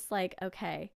 I was just like,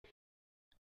 okay,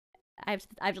 I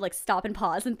have to like stop and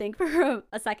pause and think for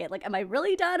a second. Like, am I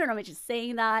really done or am I just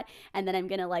saying that? And then I'm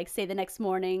going to like say the next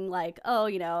morning, like, oh,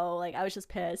 like I was just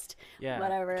pissed. Yeah.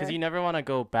 Whatever. Because you never want to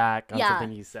go back on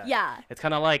something you said. Yeah. It's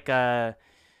kind of like,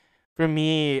 for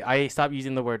me, I stopped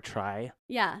using the word try.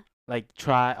 Yeah. Like,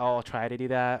 I'll try to do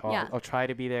that. Or I'll try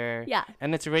to be there. Yeah.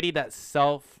 And it's already that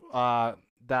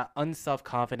that unself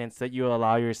confidence that you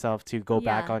allow yourself to go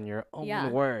back on your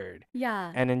own word.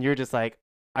 Yeah. And then you're just like,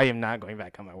 I am not going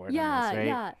back on my word on this, right?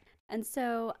 Yeah. And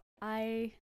so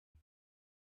I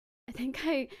think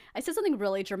I said something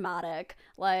really dramatic,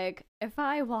 like, if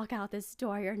I walk out this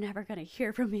door, you're never gonna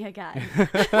hear from me again.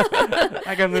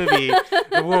 Like a movie.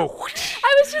 Whoa.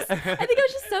 I think I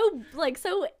was just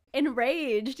so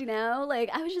enraged, like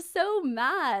I was just so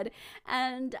mad.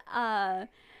 And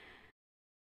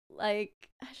like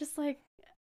I was just like,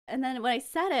 and then when I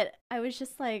said it, I was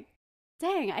just like,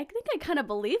 dang, I think I kind of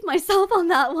believe myself on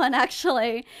that one,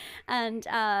 actually. And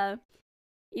I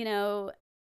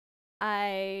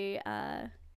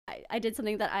did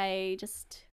something that I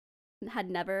just had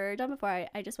never done before.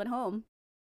 I just went home.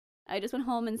 I just went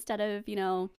home instead of,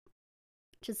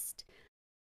 just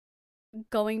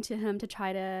going to him to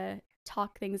try to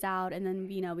talk things out, and then,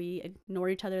 we ignore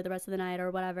each other the rest of the night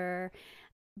or whatever.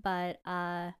 But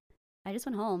I just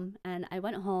went home, and I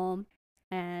went home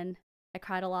and I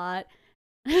cried a lot.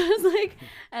 I was like,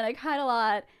 and I cried a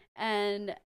lot.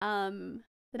 And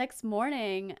the next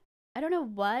morning, I don't know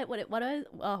what it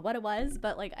was,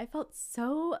 but like I felt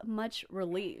so much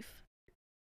relief.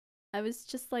 I was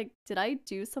just like, did I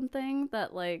do something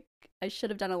that like I should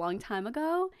have done a long time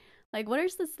ago? Like, what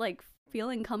is this like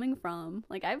feeling coming from?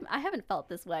 Like, I haven't felt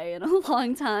this way in a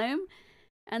long time.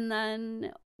 And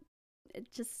then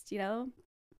it just,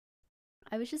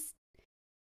 I was just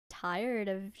tired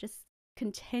of just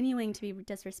continuing to be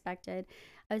disrespected.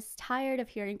 I was tired of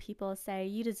hearing people say,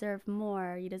 you deserve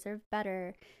more, you deserve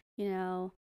better,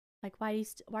 like, why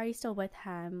are you still with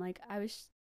him? Like, I was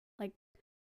like,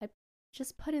 I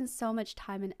just put in so much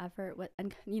time and effort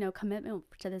and commitment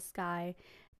to this guy,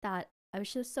 that I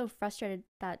was just so frustrated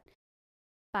that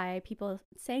by people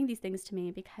saying these things to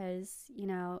me, because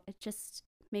it just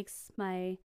makes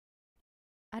my,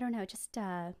 I don't know, just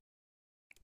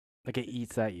like it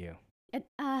eats at you. It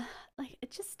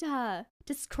just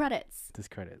discredits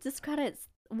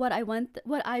what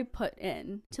I put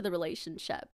in to the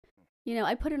relationship.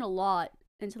 I put in a lot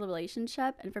into the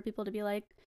relationship, and for people to be like,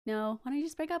 no, why don't you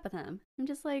just break up with him? I'm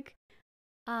just like,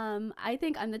 I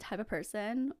think I'm the type of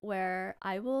person where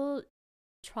I will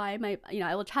try my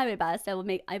best.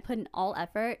 I put in all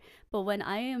effort, but when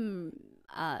I am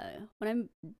when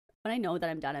I know that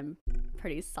I'm done, I'm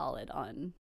pretty solid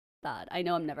on that. I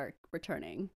know I'm never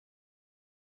returning.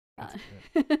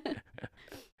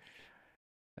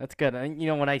 That's good. And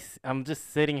when I'm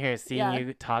just sitting here seeing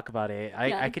you talk about it,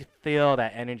 I could feel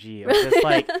that energy. It was just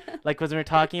like when we're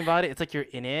talking about it, it's like you're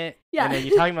in it. Yeah. And then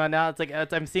you're talking about it now, it's like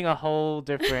I'm seeing a whole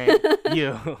different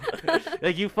you.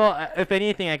 Like you feel, if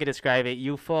anything I could describe it,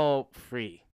 you feel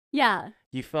free. Yeah.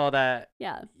 You feel that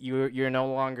yeah. you're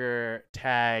no longer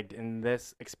tagged in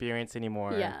this experience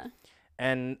anymore. Yeah.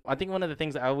 And I think one of the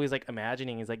things I always like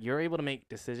imagining is like you're able to make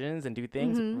decisions and do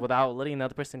things without letting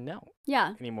another person know.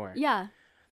 Yeah. Anymore. Yeah.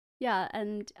 Yeah.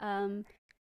 And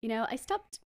I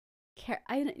stopped for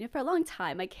a long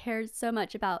time I cared so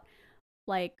much about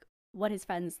like what his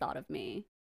friends thought of me.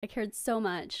 I cared so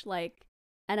much, like,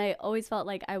 and I always felt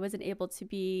like I wasn't able to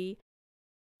be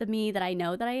the me that I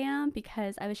know that I am,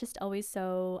 because I was just always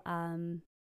so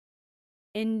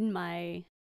in my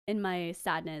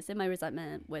sadness, in my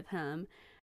resentment with him.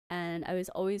 And I was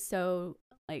always so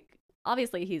like,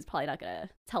 obviously he's probably not gonna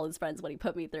tell his friends what he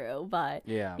put me through, but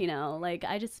yeah, like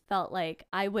I just felt like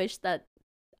I wish that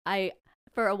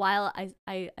for a while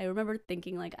I remember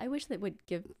thinking like, I wish they would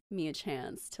give me a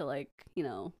chance to like,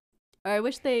 or I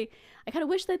kind of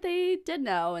wish that they did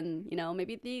know, and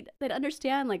maybe they'd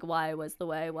understand like why I was the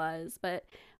way I was. But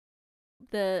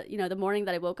the morning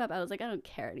that I woke up, I was like, I don't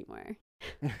care anymore.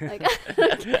 Like,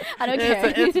 I don't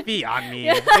care. It's beyond me.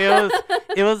 Yeah.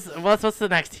 It was what's the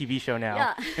next TV show now?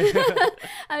 Yeah.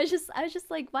 I was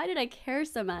just like, why did I care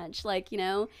so much? Like,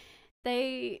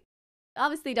 they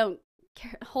obviously don't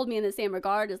hold me in the same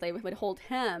regard as they would hold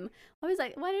him. I was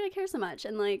like, why did I care so much?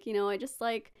 And like, I just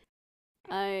like,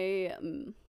 I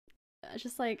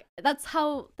just like, that's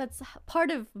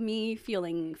part of me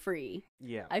feeling free.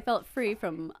 Yeah. I felt free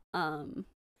from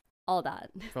all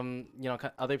that. From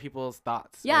other people's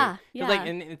thoughts. Yeah, right? 'Cause, yeah. like,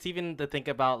 and it's even to think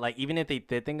about, like, even if they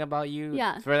did think about you,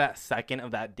 Yeah. for that second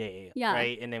of that day, Yeah.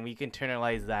 right? And then we can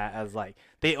internalize that as like,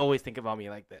 they always think about me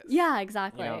like this. Yeah,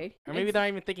 exactly. Or maybe they're not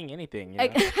even thinking anything. I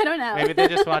don't know. Maybe they're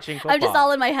just watching football. I'm just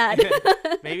all in my head.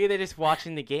 Maybe they're just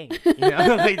watching the game.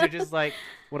 Like, they're just like,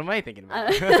 what am I thinking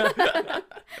about?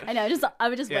 I know. I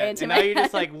would just way into and my now you're head.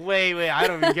 just like, wait, I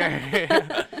don't even care.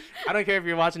 I don't care if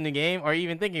you're watching the game or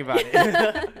even thinking about it.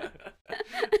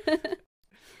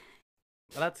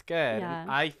 Well, that's good. Yeah.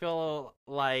 I feel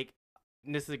like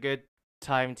this is a good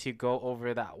time to go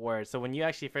over that word. So when you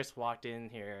actually first walked in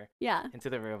here Yeah. into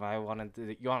the room, I wanted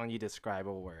you to describe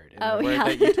a word. And Oh, the word yeah.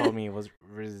 that you told me was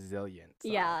resilient. So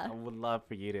Yeah. I would love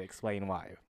for you to explain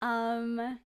why.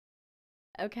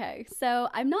 Okay. So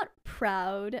I'm not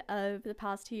proud of the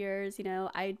past 2 years.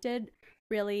 I did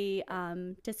really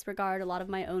disregard a lot of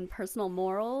my own personal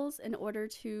morals in order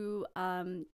to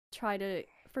try to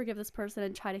forgive this person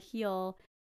and try to heal.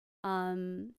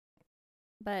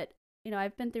 But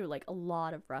I've been through like a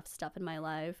lot of rough stuff in my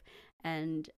life,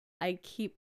 and I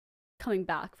keep coming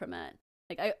back from it.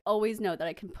 Like, I always know that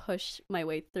I can push my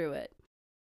way through it.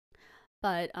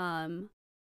 But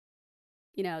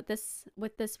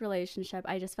with this relationship,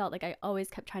 I just felt like I always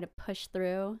kept trying to push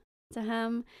through to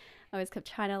him. I always kept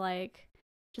trying to, like,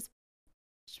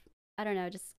 I don't know,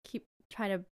 just keep trying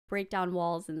to break down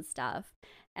walls and stuff.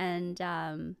 And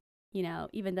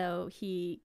even though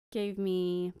he gave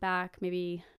me back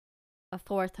maybe a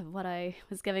fourth of what I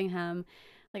was giving him,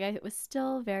 like, I was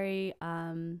still very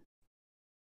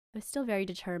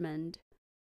determined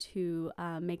to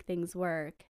make things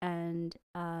work. And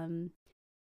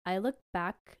I look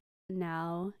back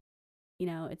now,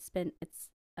 it's been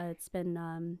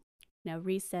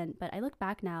recent, but I look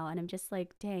back now and I'm just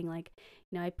like, dang, like,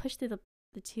 I pushed through the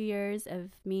 2 years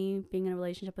of me being in a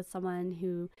relationship with someone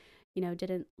who,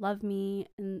 didn't love me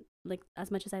and like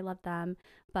as much as I loved them,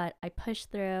 but I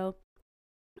pushed through.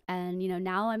 And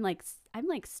now I'm like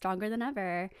stronger than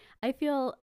ever. I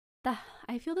feel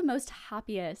the most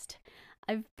happiest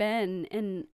I've been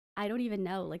in, I don't even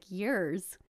know, like,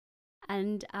 years.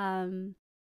 And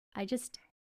I just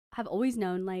have always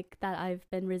known, like, that I've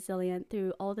been resilient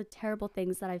through all the terrible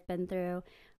things that I've been through.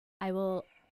 I will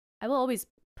always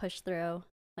push through,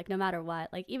 like, no matter what.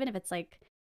 Like, even if it's like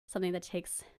something that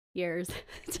takes years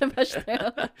to push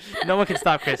through. No one can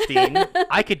stop Christine.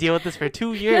 I could deal with this for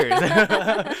 2 years.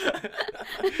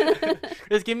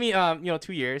 Just give me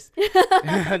 2 years.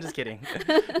 I'm just kidding.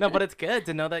 No, but it's good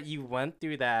to know that you went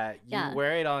through that. You Yeah.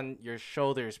 wear it on your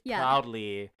shoulders Yeah.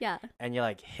 proudly. Yeah. And you're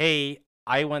like, hey,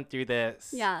 I went through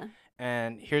this. Yeah.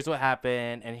 And here's what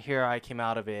happened, and here I came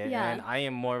out of it, Yeah. and I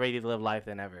am more ready to live life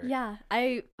than ever. Yeah.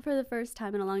 For the first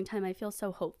time in a long time, I feel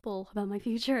so hopeful about my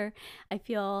future. I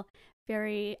feel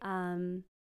very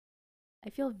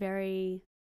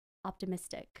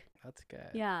optimistic. That's good.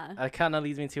 Yeah. That kind of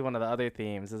leads me to one of the other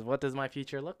themes, is what does my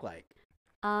future look like?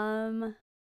 I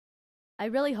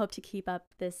really hope to keep up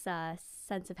this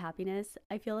sense of happiness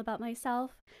I feel about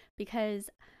myself,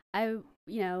 because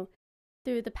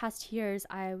through the past years,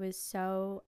 I was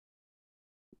so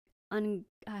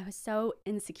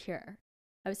insecure.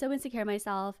 I was so insecure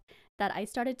myself that I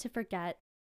started to forget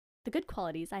the good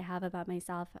qualities I have about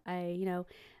myself. I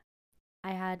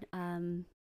had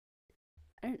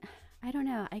I don't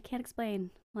know. I can't explain,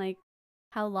 like,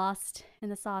 how lost in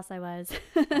the sauce I was.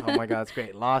 Oh my God, it's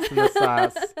great. Lost in the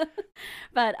sauce.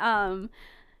 But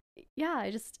yeah,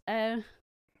 I just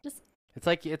It's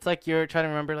like you're trying to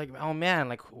remember, like, oh man,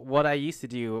 like what I used to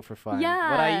do for fun.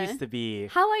 Yeah. What I used to be.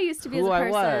 how I used to be as Who a I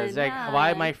person. was. Like yeah.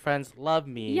 why my friends loved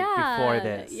me before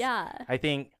this. Yeah. I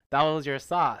think that was your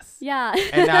sauce. Yeah.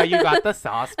 And now you got the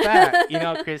sauce back.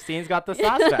 Christine's got the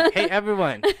sauce back. Hey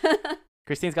everyone.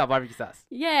 Christine's got barbecue sauce.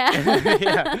 Yeah.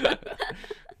 Yeah.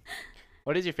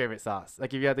 What is your favorite sauce?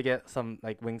 Like, if you had to get some,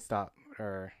 like, Wingstop,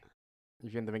 or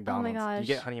if you're in the McDonald's, do you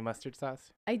get gosh. honey mustard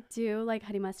sauce? I do like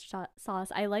honey mustard sauce.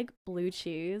 I like blue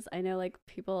cheese. I know, like,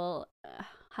 people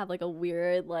have, like, a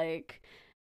weird, like,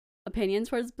 opinion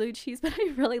towards blue cheese, but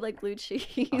I really like blue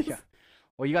cheese. Oh, yeah.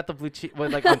 Well, you got the blue cheese,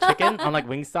 like, on chicken, on, like,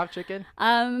 Wingstop chicken,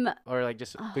 or like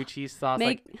just blue cheese sauce,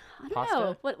 I don't pasta?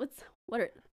 know.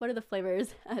 What are the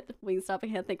flavors at Wingstop? I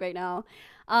can't think right now.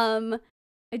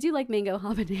 I do like mango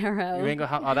habanero.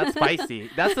 Oh, that's spicy.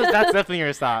 That's definitely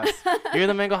your sauce. You're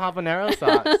the mango habanero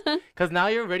sauce. Because now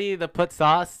you're ready to put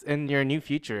sauce in your new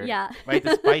future. Yeah. Right?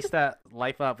 To spice that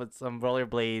life up with some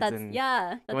rollerblades. And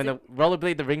when the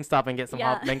rollerblade the Wingstop and get some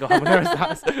mango habanero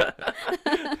sauce.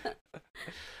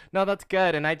 No, that's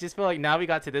good. And I just feel like now we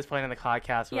got to this point in the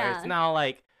podcast where it's now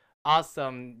like,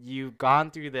 awesome. You've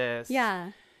gone through this.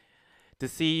 Yeah. to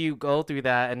see you go through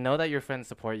that and know that your friends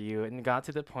support you, and got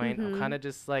to the point of Mhm. kind of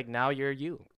just like, now you're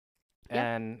you. Yep.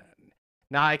 And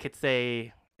now I could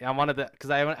say, I wanted the, because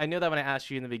I knew that when I asked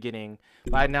you in the beginning,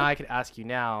 but now I could ask you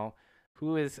now,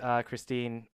 who is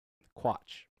Christine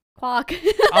Quach? Quack.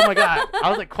 Oh my God, I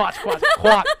was like Quach, Quach,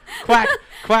 Quack, Quack,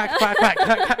 Quack, Quack, Quack,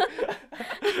 Quack.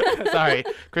 Sorry,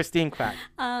 Christine Quack.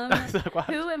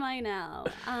 Who am I now?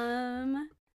 I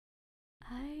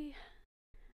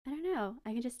don't know.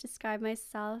 I can just describe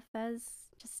myself as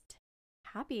just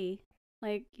happy.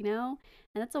 Like, and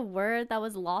that's a word that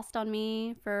was lost on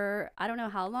me for I don't know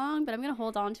how long, but I'm going to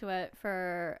hold on to it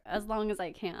for as long as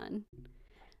I can.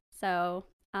 So,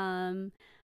 I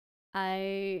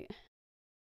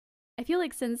feel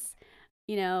like since,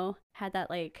 had that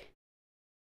like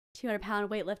 200-pound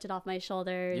weight lifted off my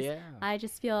shoulders, Yeah. I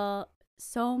just feel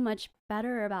so much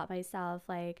better about myself.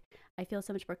 Like, I feel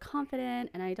so much more confident,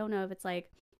 and I don't know if it's like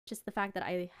just the fact that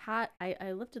I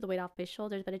lifted the weight off my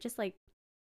shoulders, but it just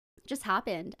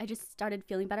happened. I just started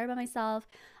feeling better about myself.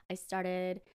 I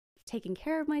started taking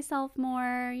care of myself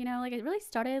more, like I really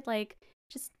started like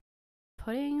just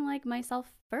putting like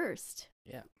myself first.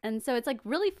 Yeah. And so it's like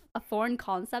really a foreign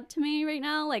concept to me right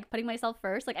now, like putting myself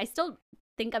first. Like I still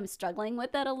think I'm struggling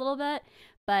with it a little bit,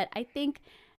 but I think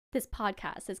this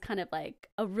podcast is kind of like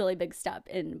a really big step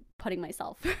in putting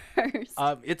myself first.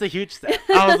 It's a huge step.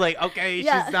 I was like, okay,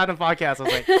 Yeah. she's not on podcast. I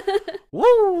was like,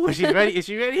 woo, she's ready. Is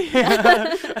she ready?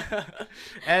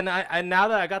 And I now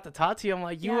that I got to talk to you, I'm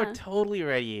like, you were Yeah. totally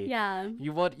ready. Yeah.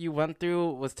 What you went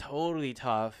through was totally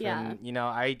tough. Yeah. And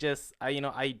I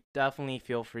definitely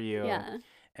feel for you. Yeah.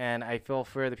 And I feel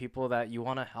for the people that you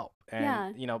want to help.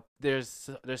 And Yeah. there's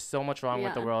so much wrong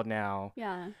with the Yeah. world now,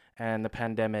 Yeah. and the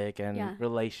pandemic and Yeah.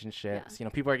 relationships. Yeah.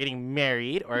 People are getting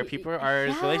married, or Y- people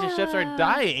yeah. relationships are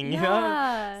dying.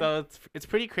 Yeah. So it's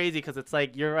pretty crazy, because it's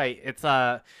like, you're right. It's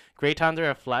a great time to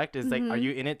reflect. Is like, are Mhm.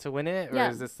 you in it to win it, or Yeah.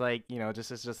 is this like, just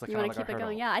like You kind of want like to keep a it hurdle?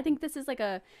 going. Yeah, I think this is like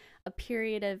a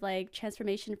period of like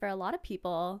transformation for a lot of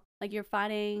people. Like you're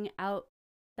finding out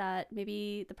that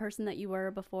maybe the person that you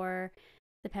were before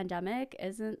the pandemic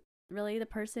isn't really the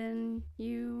person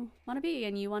you want to be,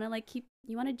 and you want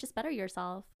to just better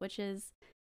yourself, which is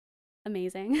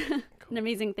amazing. An Cool.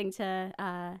 amazing thing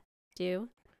to do.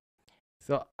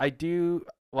 So I do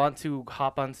want to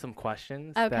hop on some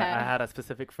questions that Okay. I had a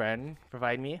specific friend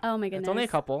provide me. Oh my goodness. It's only a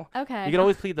couple. Okay. You can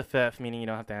always plead the fifth, meaning you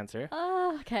don't have to answer.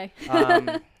 Oh, okay.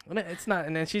 And it's not,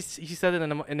 and then she said it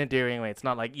in an endearing way. It's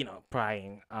not like,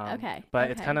 prying. Okay,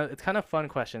 But it's okay. kind of fun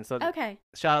question. So Okay.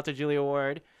 shout out to Julia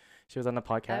Ward. She was on the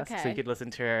podcast, so you Okay. could listen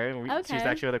to her. And she's Okay.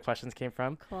 actually where the questions came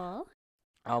from. Cool.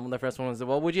 The first one was,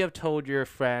 what would you have told your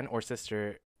friend or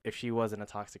sister if she was in a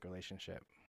toxic relationship?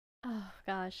 Oh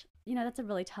gosh. That's a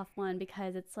really tough one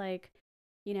because it's like,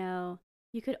 you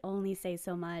could only say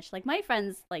so much. Like my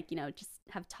friends like, just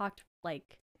have talked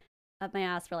like up my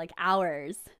ass for like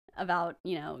hours about,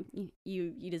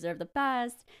 you deserve the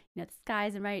best. This guy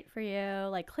isn't right for you.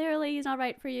 Like clearly he's not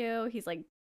right for you. He's like,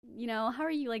 how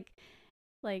are you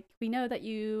like we know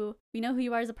who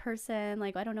you are as a person.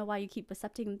 Like I don't know why you keep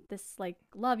accepting this like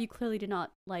love you clearly do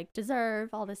not like deserve,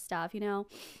 all this stuff,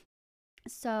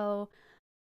 So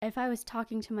if I was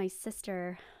talking to my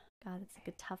sister, God, that's like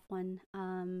a tough one.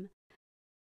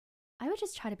 I would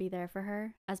just try to be there for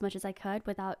her as much as I could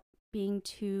without being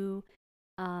too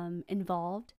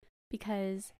involved,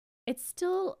 because it's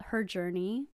still her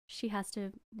journey. She has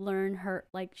to learn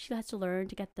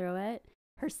to get through it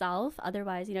herself.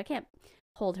 Otherwise, I can't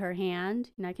hold her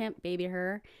hand. I can't baby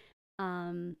her.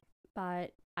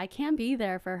 But I can be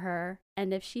there for her.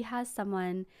 And if she has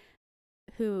someone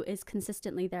who is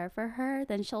consistently there for her,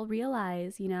 then she'll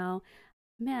realize,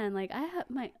 man, like I have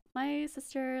my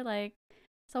sister, like,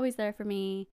 is always there for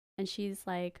me, and she's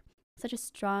like such a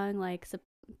strong like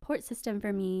support system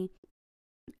for me.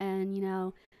 And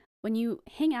when you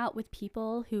hang out with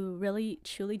people who really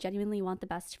truly genuinely want the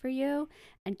best for you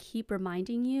and keep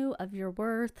reminding you of your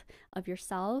worth, of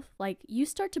yourself, like you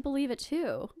start to believe it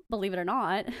too, believe it or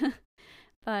not.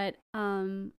 But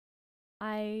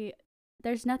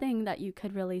there's nothing that you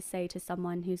could really say to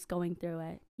someone who's going through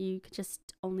it. You could just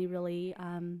only really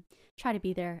try to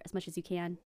be there as much as you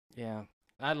can. Yeah,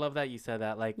 I love that you said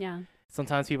that. Like, Yeah.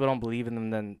 sometimes people don't believe in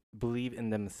them, then believe in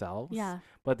themselves. Yeah.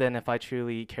 But then if I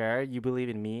truly care, you believe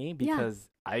in me because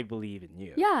I believe in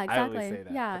you. Yeah, I exactly. always say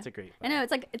that. Yeah. That's a great I know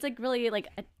it's like really like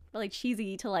really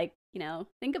cheesy to like,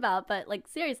 think about, but like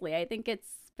seriously, I think it's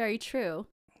very true.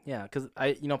 Yeah, because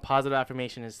positive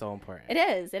affirmation is so important. It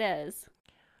is. It is.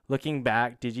 Looking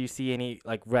back, did you see any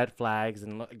like red flags,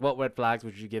 and like, what red flags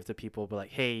would you give to people? But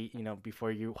like, hey,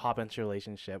 before you hop into a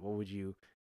relationship, what would you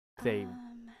say?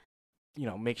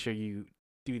 make sure you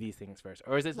do these things first?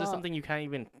 Or is it just Well, something you can't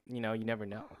even, you never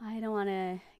know? I don't want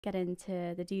to get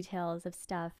into the details of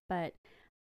stuff, but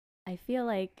I feel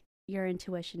like your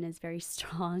intuition is very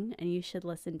strong and you should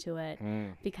listen to it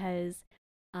Mm. because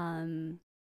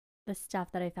the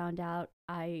stuff that I found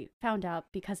out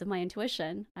because of my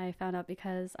intuition. I found out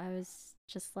because I was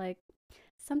just like,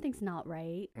 something's not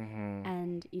right. Mm-hmm.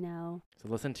 And, So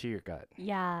listen to your gut.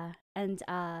 yeah. And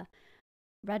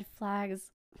red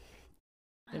flags.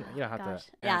 You don't have Gosh.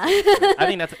 to. Yeah. I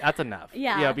think that's enough.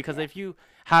 Yeah. Because if you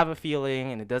have a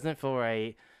feeling and it doesn't feel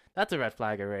right, that's a red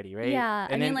flag already, right? Yeah,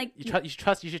 And I then mean, like, you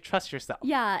should trust yourself.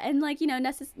 Yeah, and like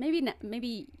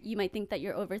maybe you might think that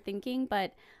you're overthinking,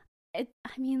 but I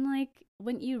mean, like,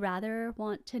 wouldn't you rather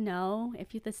want to know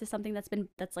if this is something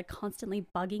that's like constantly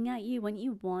bugging at you? Wouldn't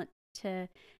you want to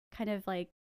kind of like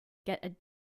get a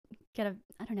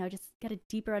I don't know, just get a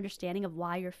deeper understanding of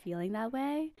why you're feeling that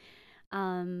way?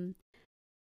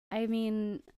 I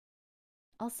mean,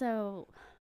 also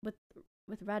with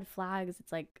red flags,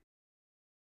 it's like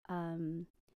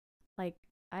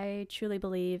I truly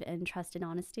believe in trust and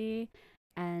honesty,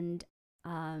 and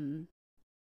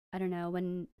I don't know,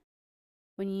 when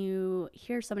you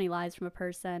hear so many lies from a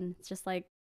person, it's just like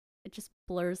it just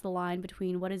blurs the line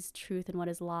between what is truth and what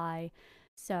is lie.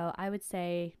 So I would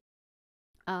say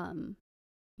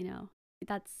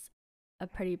that's a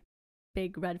pretty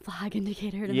big red flag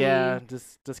indicator to Yeah, me.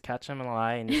 just catch them in a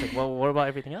lie and just like, well, what about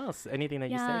everything else? Anything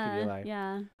that you say could be a lie.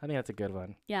 Yeah. I think that's a good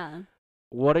one. Yeah.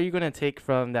 What are you gonna take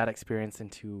from that experience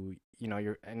into,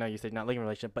 I know you said not looking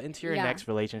relationship, but into your Yeah. next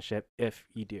relationship if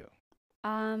you do?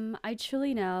 I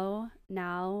truly know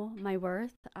now my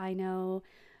worth. I know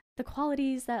the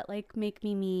qualities that like make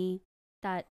me me,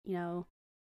 that,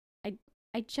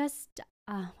 I just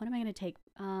what am I going to take?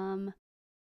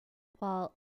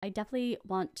 Well, I definitely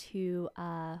want to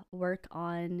work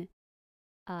on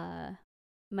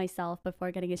myself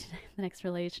before getting into the next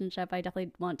relationship. I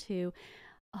definitely want to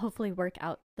hopefully work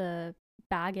out the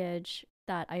baggage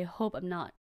that I hope I'm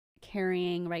not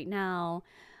carrying right now.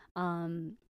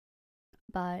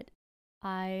 But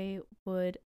I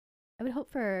would hope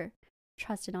for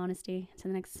trust and honesty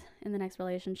in the next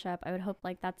relationship. I would hope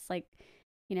like that's like,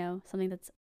 something that's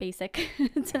basic for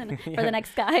the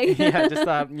next guy. Yeah,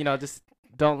 just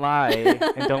don't lie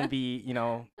and don't be,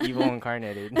 evil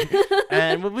incarnated.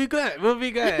 And we'll be good. We'll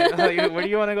be good. Like, where do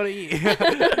you want to go to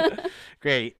eat?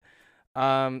 Great.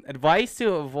 Advice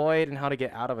to avoid and how to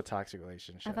get out of a toxic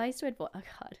relationship. Advice to avoid. Oh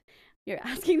God, you're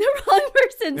asking the wrong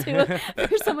person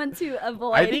for someone to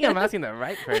avoid. I think I'm asking the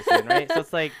right person, right? So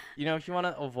it's like, if you want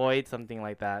to avoid something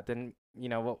like that, then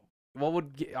what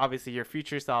would obviously your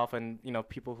future self and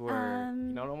people who are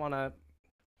don't want to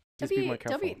just be more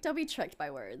careful. Don't be tricked by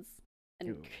words. And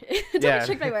Ooh. don't be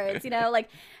tricked by words. Like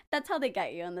that's how they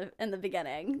get you in the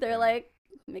beginning. They're like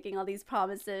making all these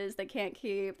promises they can't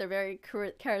keep. They're very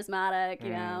charismatic,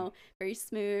 very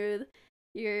smooth.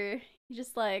 You're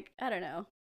just like, I don't know.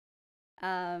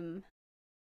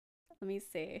 Let me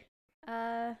see.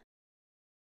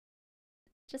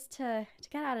 Just to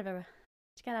get out of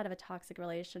a toxic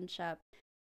relationship,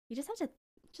 you just have to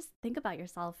just think about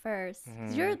yourself first.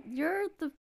 Mm-hmm. You're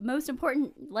the most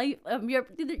important you're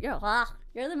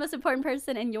the most important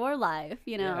person in your life.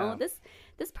 Yeah.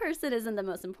 This person isn't the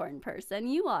most important person.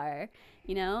 You are.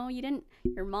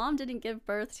 Your mom didn't give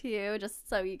birth to you just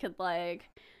so you could like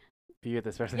be with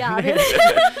this person. Yeah.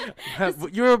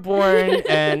 You were born,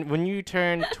 and when you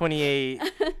turn 28,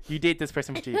 you date this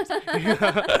person for 2 years.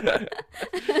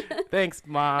 Thanks,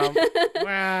 mom.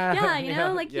 Yeah,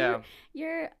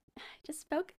 you're just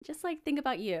like think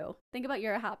about you. Think about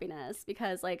your happiness,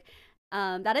 because like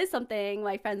that is something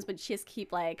my friends would just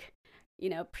keep like,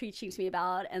 preaching to me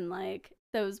about, and like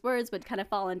those words would kind of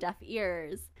fall on deaf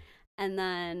ears. And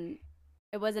then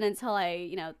it wasn't until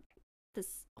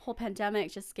this whole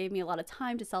pandemic just gave me a lot of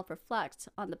time to self-reflect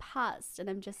on the past, and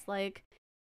I'm just like,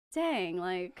 dang,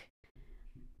 like,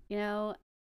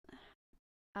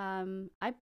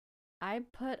 I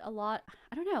put a lot,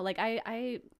 I don't know, like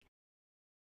I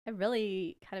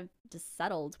really kind of just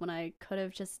settled when I could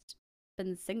have just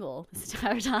been single this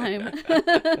entire time.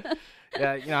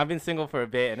 Yeah, I've been single for a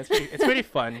bit, and it's pretty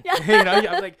fun. Yeah.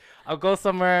 I'm like, I'll go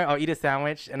somewhere, I'll eat a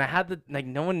sandwich, and I had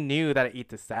no one knew that I eat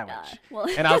this sandwich. Yeah, well,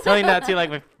 and I was telling that to like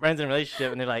my friends in a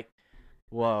relationship, and they're like,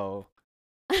 whoa,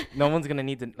 no one's gonna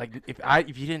need to, like,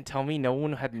 if you didn't tell me, no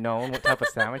one had known what type of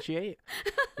sandwich you ate.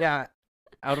 Yeah.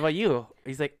 What about you?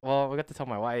 He's like, well, I got to tell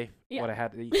my wife what I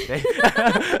had to eat today.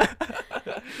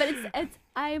 But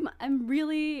I'm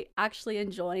really actually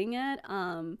enjoying it.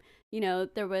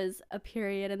 There was a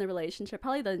period in the relationship,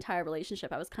 probably the entire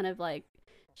relationship, I was kind of like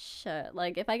shit,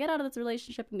 like if I get out of this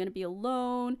relationship, I'm gonna be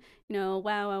alone, you know,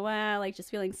 wow, wow, wow, like just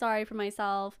feeling sorry for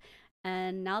myself.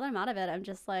 And now that I'm out of it, I'm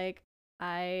just like,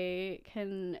 I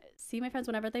can see my friends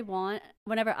whenever they want,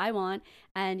 whenever I want.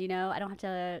 And, you know, I don't have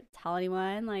to tell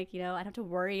anyone, like, you know, I don't have to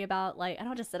worry about, like, I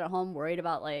don't just sit at home worried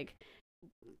about, like,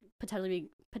 potentially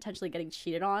getting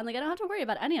cheated on. Like, I don't have to worry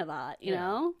about any of that, you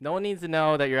know? No one needs to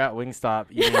know that you're at Wingstop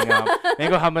eating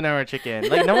mango habanero chicken.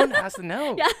 Like, no one has to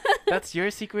know. Yeah. That's your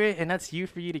secret, and that's you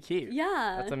for you to keep.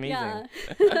 Yeah. That's amazing.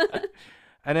 Yeah.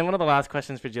 And then one of the last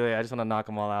questions for Julia, I just want to knock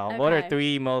them all out. What are Okay.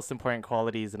 3 most important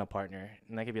qualities in a partner?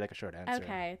 And that could be like a short answer.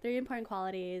 Okay, 3 important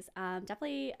qualities.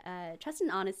 Definitely trust and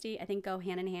honesty, I think, go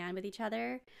hand in hand with each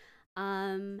other.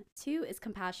 2 is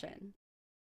compassion.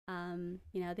 You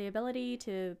know, the ability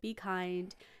to be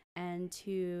kind and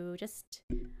to just,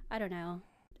 I don't know,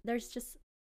 there's just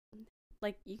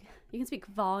like you can speak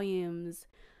volumes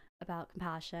about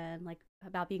compassion, like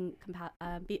about being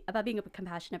about being a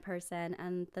compassionate person.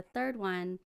 And third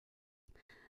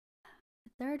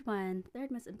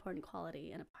most important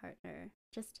quality in a partner,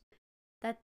 just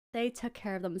that they took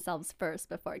care of themselves first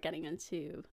before getting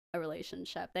into a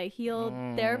relationship. They healed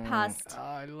their past. Oh,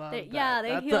 I love that. Yeah, they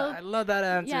That's healed. I love that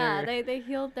answer. Yeah, they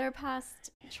healed their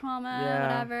past trauma, Yeah.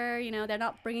 whatever. You know, they're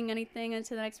not bringing anything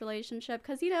into the next relationship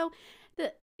because you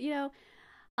know,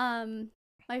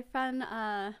 my friend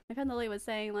Lily was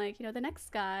saying, like, you know, the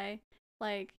next guy,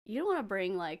 like, you don't want to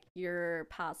bring like your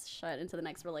past shit into the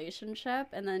next relationship,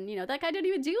 and then, you know, that guy didn't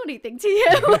even do anything to you.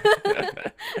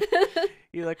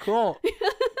 You're like, cool.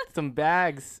 Some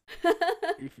bags.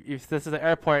 If this is an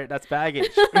airport, that's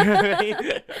baggage.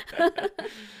 Right?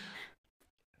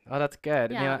 Oh, that's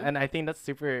good. You know, Yeah. and I think that's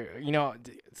super, you know,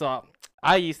 so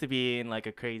I used to be in like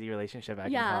a crazy relationship back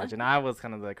in Yeah. college, and I was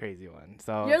kind of the crazy one.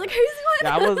 So You're the crazy one.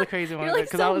 yeah, I was the crazy one. You're like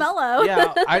 'cause so I was, mellow.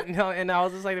 Yeah, I know, and I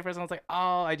was just like the person. I was like,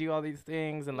 oh, I do all these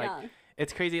things, and like Yeah.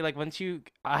 it's crazy. Like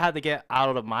I had to get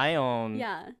out of my own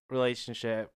Yeah.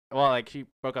 relationship. Well, like she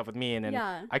broke up with me, and then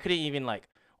Yeah. I couldn't even like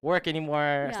work anymore.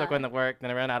 I Yeah. started going to work, then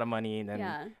I ran out of money, and then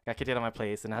Yeah. got kicked out of my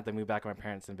place, and I had to move back with my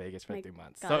parents in Vegas for My 3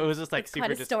 months. God, So it was just like that's super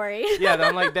quite a story. yeah, then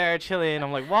I'm like there chilling.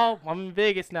 I'm like, well, I'm in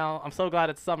Vegas now. I'm so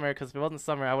glad it's summer because if it wasn't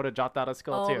summer, I would have dropped out of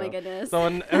school Oh too. my goodness. So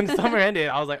when summer ended,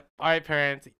 I was like, all right,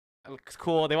 parents, it's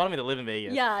cool. They wanted me to live in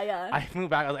Vegas. Yeah, yeah. I moved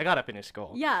back. I was like, I gotta finish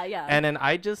school. Yeah, yeah. And then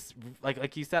I just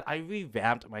like you said, I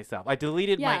revamped myself. I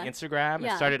deleted my Yeah. Instagram and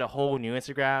Yeah. started a whole new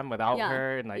Instagram without Yeah.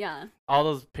 her, and like yeah. all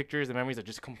those pictures and memories are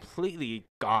just completely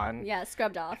gone, Yeah,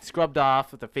 scrubbed off. scrubbed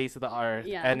off with the face of the earth.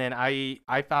 Yeah. And then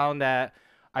I found that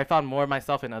I found more of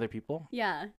myself in other people.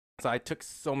 Yeah. So I took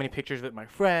so many pictures with my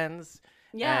friends.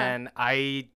 Yeah. And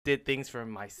I did things for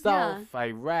myself.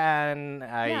 I ran.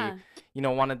 I, Yeah.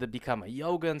 wanted to become a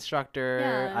yoga instructor.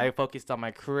 Yeah. I focused on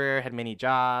my career, had many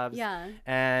jobs. Yeah.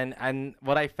 And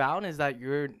what I found is that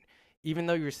even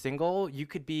though you're single, you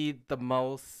could be the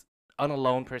most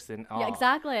unalone person. Yeah,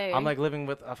 exactly. I'm like living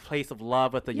with a place of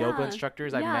love with the yoga Yeah.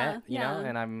 instructors I've Yeah, met, yeah.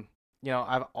 and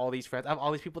I have all these friends. I have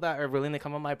all these people that are willing to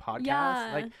come on my podcast.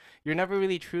 Yeah. Like, you're never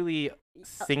really truly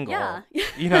single. Yeah.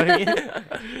 You know what I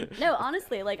mean? No,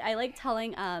 honestly, like I like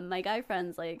telling my guy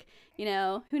friends, like, you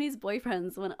know, who needs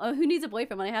boyfriends who needs a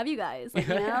boyfriend when I have you guys? Like,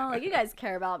 you know, like you guys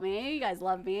care about me, you guys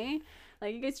love me,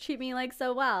 like you guys treat me like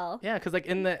so well. Yeah, because like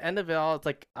in the end of it all, it's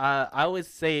like I always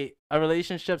say a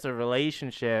relationship's a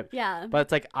relationship. Yeah. But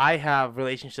it's like I have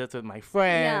relationships with my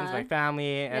friends, Yeah. my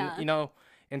family, and Yeah.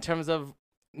 in terms of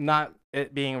not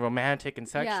it being romantic and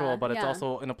sexual, Yeah, but it's yeah.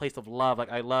 also in a place of love.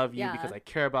 Like I love you Yeah. because I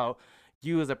care about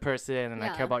you as a person, and I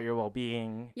Yeah. care about your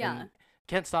well-being. Yeah. And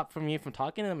can't stop from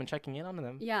talking to them and checking in on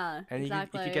them. Yeah. And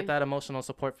exactly. you could get that emotional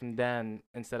support from them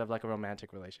instead of like a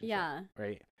romantic relationship. Yeah.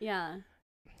 Right. Yeah.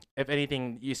 If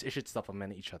anything, it should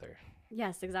supplement each other.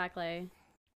 Yes, exactly.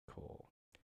 Cool.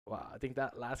 Wow, I think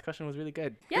that last question was really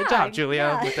good. Yeah, Good job, Julia,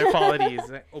 yeah. with their qualities.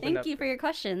 Thank you for your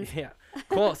questions. Yeah,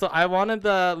 cool. So I wanted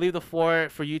to leave the floor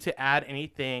for you to add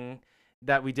anything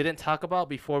that we didn't talk about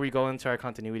before we go into our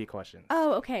continuity questions.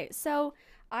 Oh, okay. So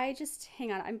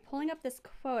hang on. I'm pulling up this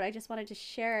quote. I just wanted to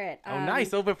share it. Oh, nice.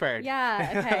 So prepared.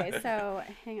 Yeah. Okay. So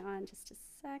hang on just a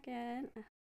second.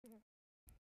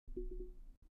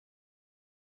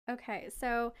 Okay.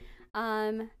 So,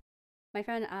 my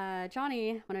friend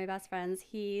Johnny, one of my best friends,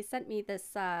 he sent me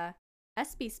this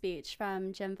SB speech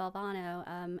from Jim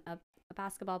Valvano, a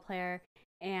basketball player,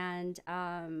 and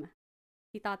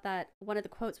he thought that one of the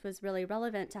quotes was really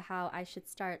relevant to how I should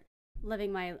start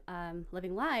living my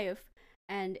living life.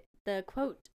 And the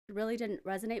quote really didn't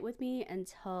resonate with me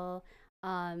until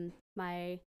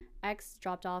my ex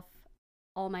dropped off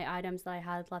all my items that I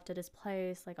had left at his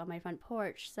place, like on my front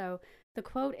porch. So the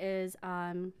quote is,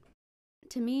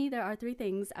 To me, there are three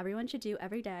things everyone should do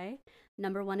every day.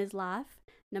 Number one is laugh.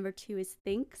 Number two is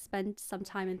think, spend some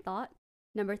time in thought.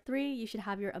 Number three, you should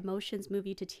have your emotions move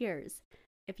you to tears.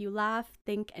 If you laugh,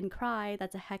 think, and cry,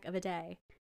 that's a heck of a day.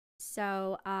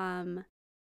 So,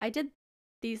 I did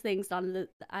these things on the.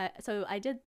 So I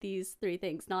did these three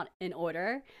things not in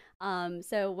order.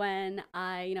 So when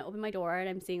I open my door and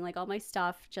I'm seeing like all my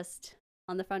stuff just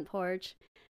on the front porch,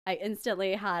 I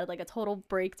instantly had like a total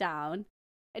breakdown.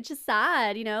 It's just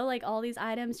sad, like all these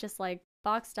items just like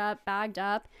boxed up, bagged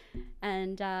up.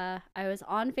 And I was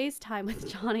on FaceTime with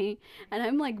Johnny and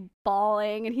I'm like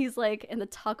bawling and he's like in the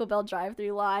Taco Bell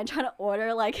drive-through line trying to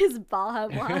order like his Baja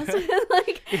Blast.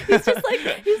 Like he's just like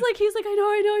he's like I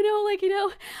know, like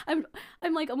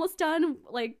I'm like almost done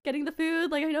like getting the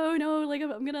food, like I know, like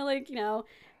I'm gonna like I'm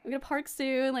gonna park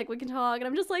soon, like we can talk. And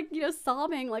I'm just like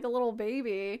sobbing like a little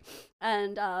baby.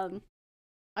 And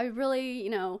I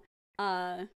really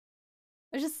I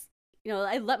just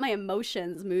I let my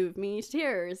emotions move me to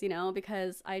tears,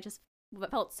 because I just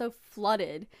felt so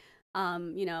flooded.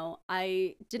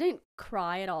 I didn't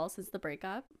cry at all since the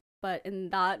breakup, but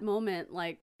in that moment,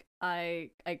 like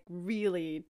I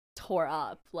really tore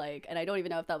up, like, and I don't even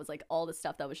know if that was like all the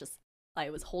stuff that was just I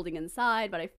was holding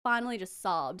inside, but I finally just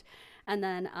sobbed. And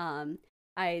then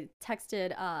I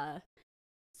texted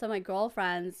some of my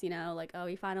girlfriends, like, oh,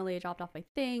 he finally dropped off my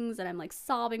things and I'm like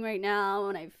sobbing right now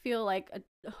and I feel like a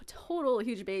total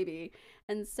huge baby.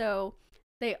 And so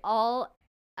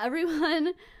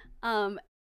everyone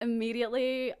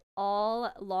immediately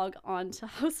all log on to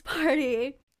House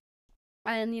Party.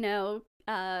 And,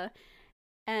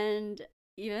 and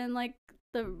even like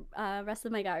the rest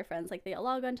of my guy friends, like they all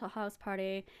log on to House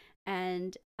Party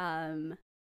and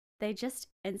they just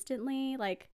instantly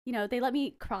like, they let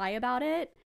me cry about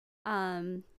it.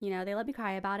 They let me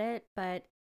cry about it, but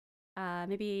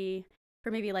maybe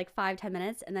like 5-10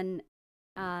 minutes. And then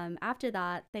after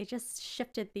that, they just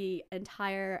shifted the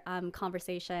entire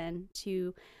conversation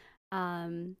to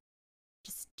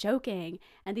just joking.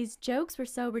 And these jokes were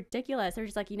so ridiculous. They were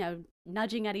just like,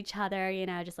 nudging at each other,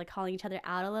 just like calling each other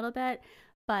out a little bit.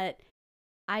 But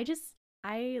I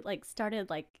like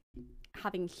started like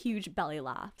having huge belly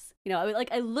laughs.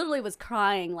 I literally was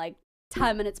crying like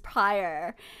 10 minutes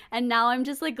prior, and now I'm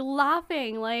just like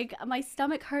laughing, like my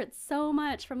stomach hurts so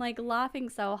much from like laughing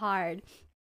so hard.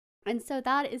 And so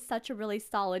that is such a really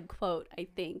solid quote, I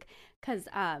think, because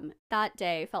that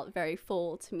day felt very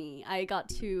full to me. I got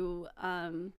to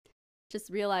just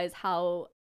realize how,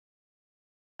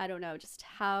 I don't know, just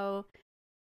how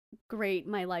great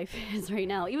my life is right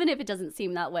now, even if it doesn't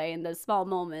seem that way in those small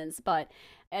moments. But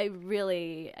I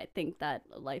think that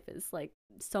life is like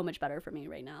so much better for me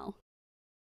right now.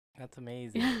 That's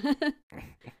amazing.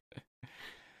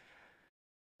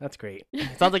 That's great.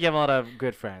 It sounds like you have a lot of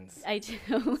good friends. I do.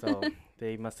 So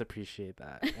they must appreciate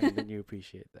that, and then you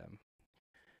appreciate them.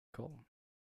 Cool.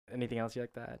 Anything else you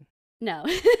like to add? No.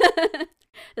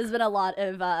 There's been a lot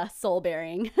of soul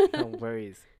bearing. No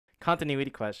worries. Continuity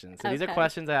questions. So these are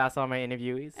questions I ask all my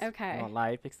interviewees. Okay. On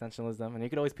life, extensionalism, and you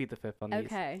could always plead the fifth on these.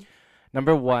 Okay.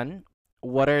 Number 1,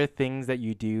 what are things that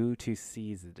you do to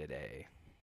seize the day?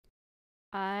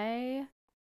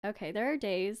 There are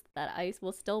days that I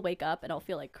will still wake up and I'll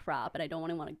feel like crap and I don't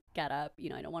want to get up.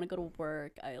 I don't want to go to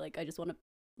work. I just want to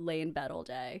lay in bed all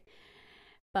day.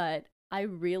 But I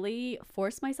really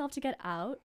force myself to get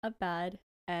out of bed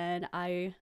and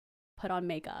I put on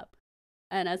makeup.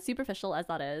 And as superficial as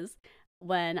that is,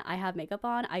 when I have makeup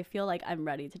on, I feel like I'm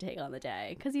ready to take on the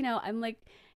day. Because, I'm like,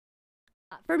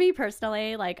 for me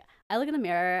personally, like I look in the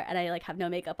mirror and I like have no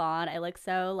makeup on. I look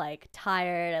so like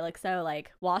tired. I look so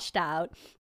like washed out.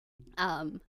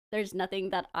 There's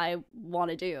nothing that I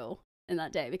want to do in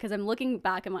that day because I'm looking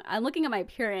at my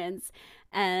appearance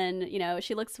and,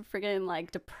 she looks friggin'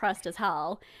 like depressed as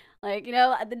hell. Like,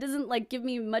 that doesn't like give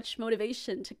me much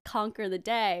motivation to conquer the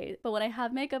day. But when I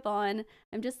have makeup on,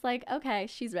 I'm just like, okay,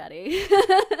 she's ready.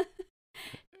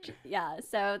 Yeah.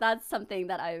 So that's something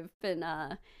that I've been,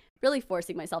 really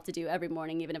forcing myself to do every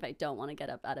morning, even if I don't want to get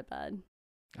up out of bed.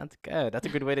 That's good. That's a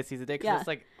good way to seize the day because it's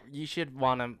like you should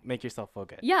want to make yourself feel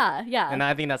good. Yeah, yeah. And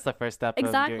I think that's the first step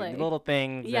of doing little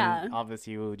things. Yeah. And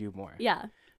obviously you will do more. Yeah.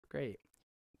 Great.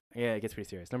 Yeah, it gets pretty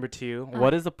serious. Number 2,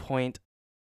 what is the point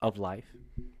of life?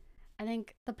 I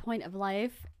think the point of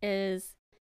life is,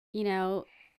 even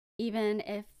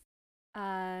if,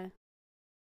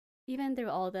 even through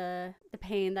all the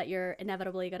pain that you're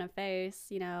inevitably going to face,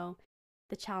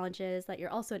 the challenges that you're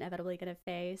also inevitably going to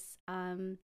face,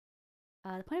 the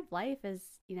point of life is,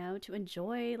 to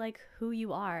enjoy like who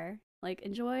you are, like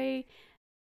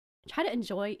try to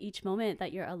enjoy each moment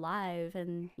that you're alive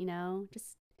and,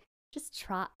 just just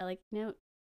try, like, oh,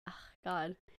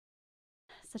 God,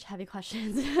 such heavy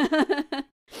questions.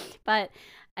 But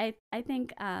I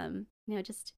think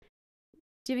just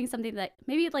doing something that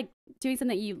maybe like doing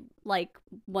something that you like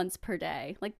once per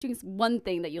day, like doing one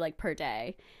thing that you like per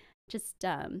day, just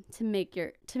to make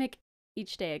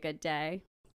each day a good day.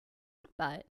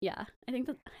 But yeah, I think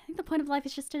the point of life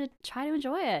is just to try to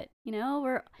enjoy it. We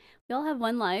all have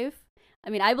one life. I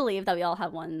mean, I believe that we all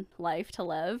have one life to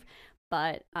live,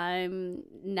 but I'm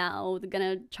now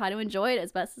gonna try to enjoy it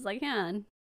as best as I can.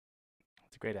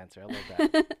 That's a great answer. I love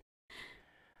that.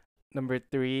 Number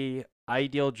 3,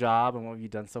 ideal job, and what have you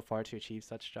done so far to achieve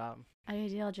such job?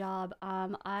 Ideal job.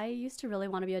 I used to really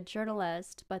want to be a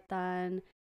journalist, but then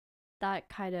that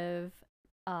kind of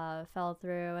fell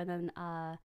through, and then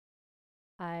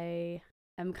I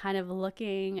am kind of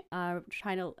looking,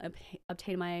 trying to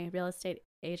obtain my real estate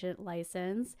agent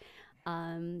license.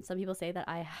 Some people say that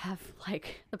I have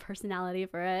like the personality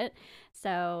for it,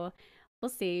 so we'll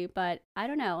see. But I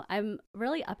don't know. I'm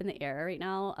really up in the air right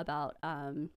now about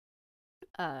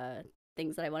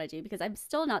things that I want to do, because I'm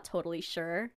still not totally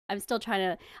sure. I'm still trying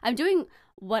to. I'm doing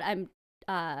what I'm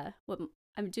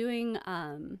doing.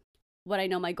 What I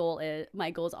know my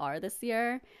goals are this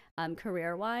year,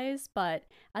 career wise. But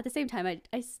at the same time, I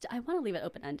want to leave it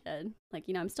open ended. Like,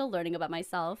 I'm still learning about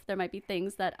myself. There might be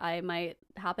things that I might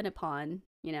happen upon,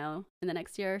 in the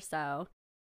next year or so.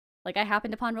 Like, I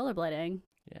happened upon rollerblading.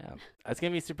 Yeah, it's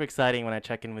gonna be super exciting when I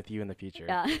check in with you in the future.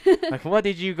 Yeah. Like, what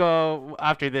did you go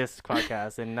after this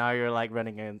podcast, and now you're like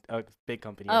running a big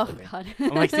company? Oh something. God.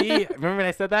 I'm like, see, remember when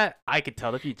I said that? I could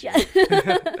tell the future.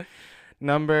 Yeah.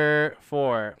 Number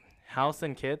 4, house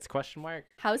and kids? ?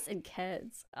 House and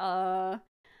kids. Right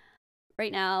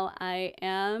now I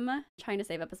am trying to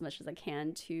save up as much as I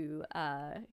can to,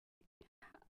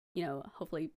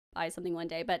 hopefully buy something one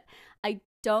day. But I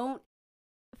don't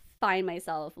find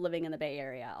myself living in the Bay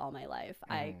Area all my life.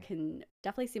 I can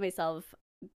definitely see myself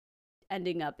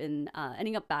ending up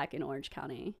back in Orange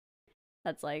County.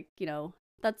 That's like,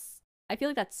 I feel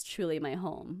like that's truly my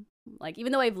home. Like,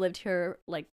 even though I've lived here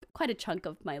like quite a chunk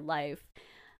of my life,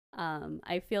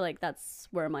 I feel like that's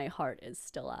where my heart is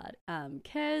still at.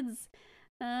 Kids,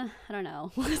 I don't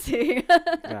know. We'll see.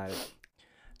 Got it.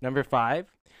 Number 5,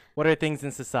 what are things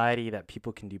in society that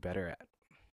people can do better at?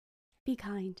 Be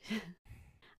kind.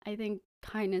 I think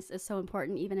kindness is so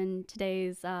important, even in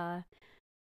today's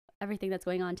everything that's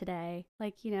going on today.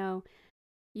 Like,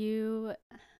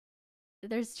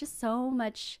 there's just so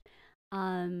much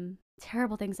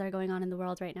terrible things that are going on in the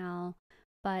world right now.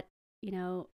 But,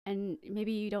 and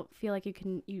maybe you don't feel like you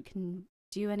can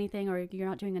do anything, or you're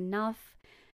not doing enough.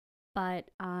 But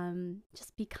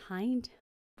just be kind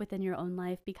within your own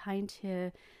life. Be kind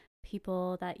to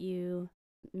people that you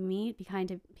meet. Be kind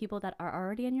to people that are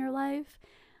already in your life.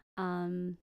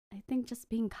 I think just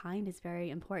being kind is very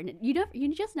important.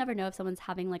 You just never know if someone's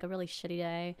having like a really shitty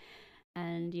day,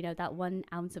 and that 1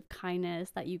 ounce of kindness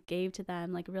that you gave to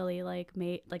them like really like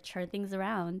made like turn things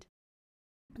around.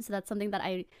 So that's something that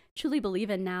I truly believe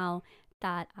in now,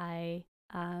 that I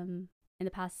in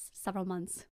the past several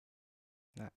months.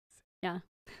 Nice. Yeah.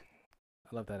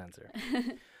 I love that answer.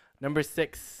 Number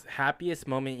 6, happiest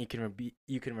moment you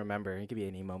can remember. It could be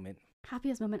any moment.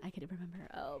 Happiest moment I could remember.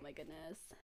 Oh my goodness.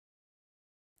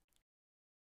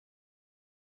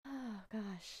 Oh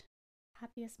gosh.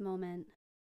 Happiest moment.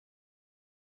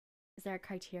 Is there a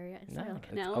criteria? It's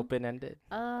open-ended.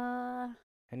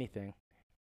 Anything.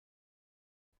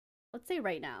 Let's say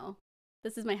right now.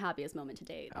 This is my happiest moment to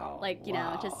date. Oh, like,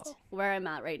 just where I'm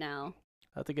at right now.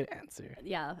 That's a good answer.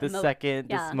 Yeah. This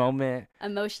moment.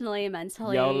 Emotionally,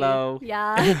 mentally. YOLO.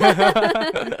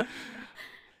 Yeah.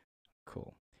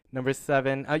 Cool. Number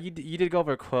 7. You did go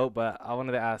over a quote, but I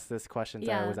wanted to ask this question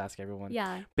that I always ask everyone.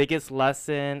 Yeah. Biggest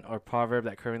lesson or proverb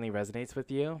that currently resonates with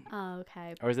you? Oh,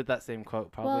 okay. Or is it that same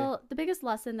quote, probably? Well, the biggest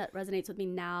lesson that resonates with me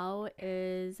now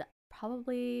is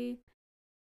probably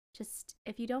just,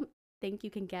 if you don't think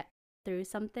you can get through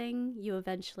something, you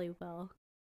eventually will.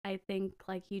 I think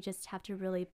like you just have to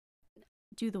really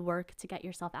do the work to get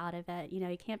yourself out of it.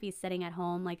 You can't be sitting at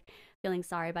home like feeling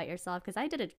sorry about yourself, because I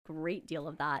did a great deal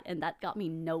of that, and that got me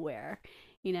nowhere.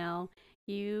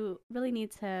 You really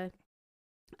need to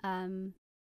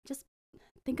just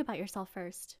think about yourself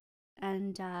first,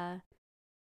 and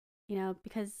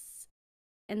because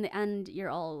in the end you're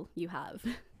all you have.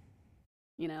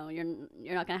 You're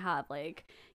not gonna have like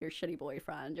your shitty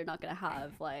boyfriend. You're not gonna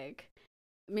have like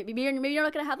maybe you're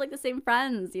not gonna have like the same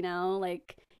friends.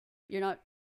 Like you're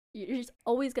just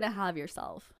always gonna have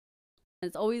yourself.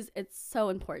 And it's so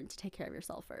important to take care of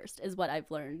yourself first, is what I've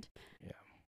learned. Yeah,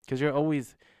 because you're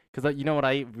always Because you know what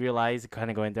I realized kind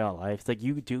of going throughout life? It's like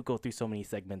you do go through so many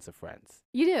segments of friends.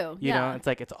 You do. You know, Yeah. it's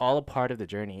like it's all a part of the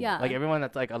journey. Yeah. Like everyone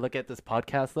that's like, I look at this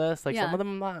podcast list, like some Yeah. of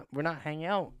them we're not hanging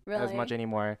out as much Really?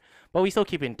 anymore, but we still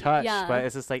keep in touch. Yeah. But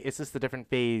it's just a different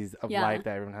phase of Yeah. life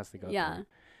that everyone has to go Yeah. through.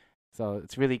 So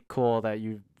it's really cool that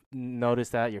you notice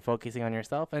that you're focusing on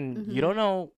yourself, and you Mhm. don't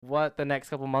know what the next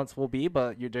couple months will be,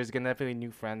 but there's gonna definitely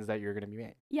new friends that you're gonna be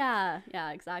making. Yeah.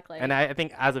 Yeah. Exactly. And I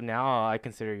think as of now, I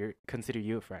consider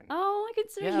you a friend. Oh, I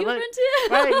consider Yeah, you a look. friend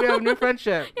too. Right, we have a new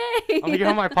friendship. Yay. I'm gonna get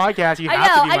on my podcast. You I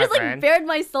have know. to be I my just like friend. bared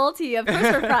my soul to you. Of course,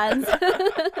 we're friends.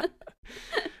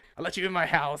 I'll let you in my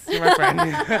house. You're my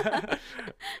friend.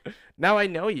 Now I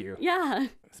know you. Yeah.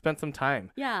 Spent some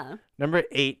time. Yeah. Number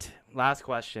 8, last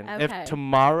question. Okay. If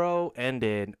tomorrow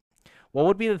ended, what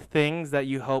would be the things that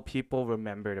you hope people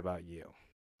remembered about you?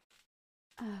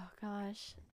 Oh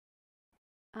gosh.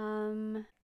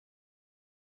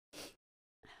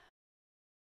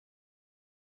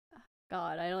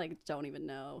 God, I like don't even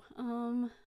know.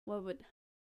 What would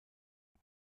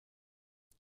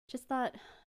just that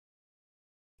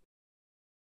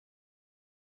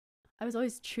I was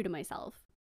always true to myself.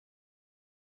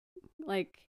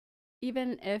 Like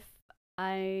even if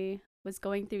I was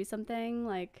going through something,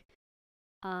 like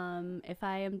if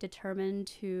I am determined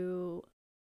to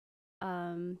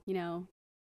you know,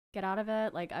 get out of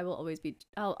it, like I will always be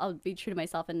I'll be true to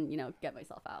myself and, you know, get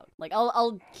myself out. Like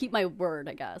I'll keep my word,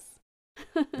 I guess.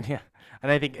 Yeah.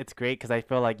 And I think it's great because I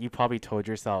feel like you probably told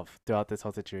yourself throughout this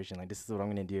whole situation, like, this is what I'm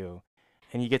going to do.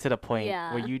 And you get to the point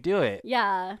Yeah. where you do it.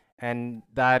 Yeah. And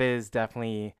that is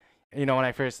definitely, you know, when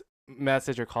I first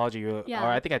messaged or called you, Yeah. or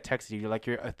I think I texted you, like,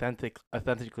 you're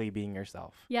authentically being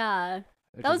yourself. Yeah.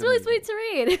 which That is was really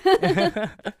amazing. sweet to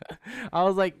read. I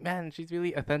was like, man, she's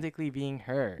really authentically being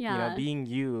her. You know, Yeah. being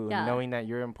you, Yeah. and knowing that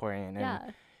you're important. And,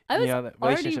 Yeah. I was the already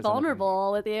relationships are important.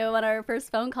 vulnerable with you on our first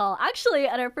phone call. Actually,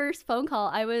 at our first phone call,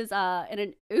 I was in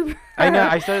an Uber. I know.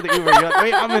 I started the Uber. You're like,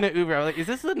 wait, I'm in an Uber. I was like, is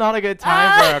this not a good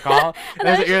time for a call? And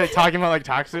and you're like talking about like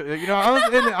taxi. You know, I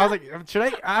was like, should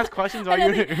I ask questions while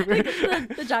you're in an Uber?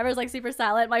 the driver's like super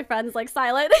silent. My friend's like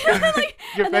silent. Like,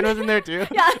 Your and friend then- was in there too.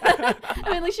 Yeah.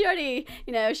 I mean, like she already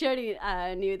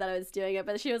knew that I was doing it,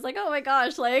 but she was like, oh my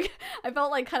gosh, like I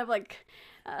felt like kind of like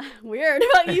weird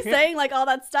about you saying like all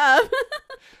that stuff.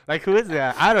 Like, who is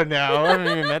that? I don't know. I haven't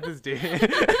even met this dude.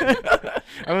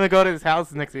 I'm gonna go to his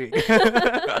house next week.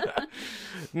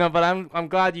 No, but I'm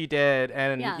glad you did.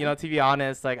 And Yeah. you know, to be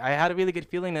honest, like I had a really good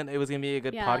feeling that it was gonna be a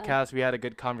good Yeah. podcast. We had a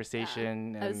good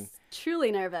conversation. I And was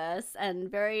truly nervous and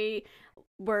very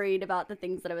worried about the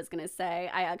things that I was going to say.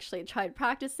 I actually tried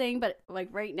practicing, but like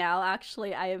right now,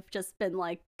 actually, I have just been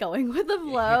like going with the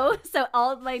flow. So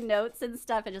all of my notes and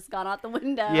stuff have just gone out the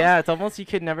window. yeah, it's almost you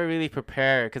could never really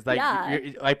prepare because like Yeah.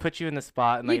 I put you in the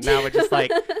spot and You like now do. we're just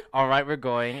like, all right, we're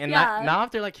going. And Yeah. now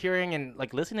after like hearing and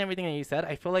like listening to everything that you said,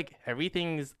 I feel like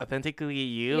everything's authentically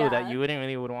you that Yeah. you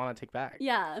would want to take back.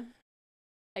 Yeah.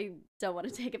 I don't want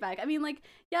to take it back. I mean, like,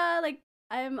 yeah, like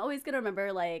I'm always going to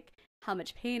remember like how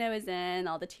much pain I was in,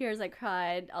 all the tears I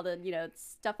cried, all the,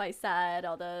 stuff I said,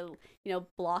 all the,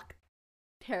 block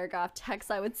paragraph texts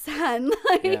I would send,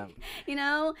 like,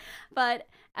 Yeah. but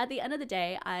at the end of the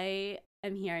day, I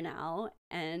am here now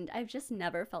and I've just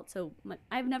never felt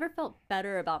I've never felt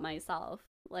better about myself.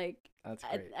 Like, That's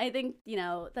great. I think,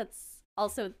 that's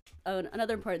also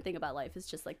another important thing about life is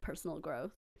just like personal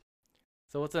growth.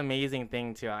 So what's an amazing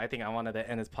thing too, I think I wanted to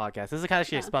end this podcast. This is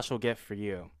actually a Yeah. special gift for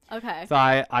you. Okay. So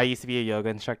I used to be a yoga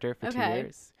instructor for 2 Okay.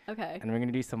 years. Okay. And we're going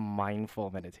to do some mindful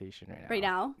meditation right now. Right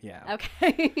now? Yeah.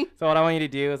 Okay. So what I want you to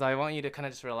do is I want you to kind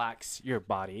of just relax your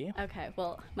body. Okay.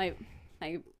 Well, my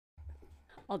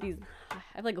all these I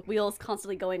have like wheels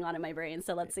constantly going on in my brain,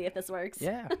 so let's see if this works.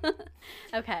 Yeah.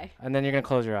 Okay. And then you're going to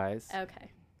close your eyes.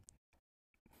 Okay.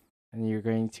 And you're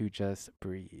going to just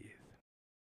breathe.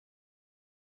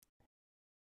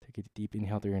 Take a deep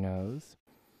inhale through your nose.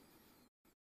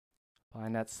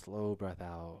 Find that slow breath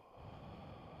out.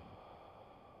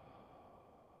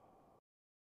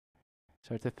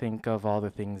 Start to think of all the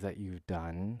things that you've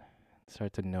done.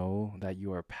 Start to know that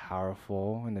you are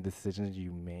powerful in the decisions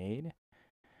you made.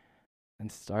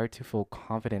 And start to feel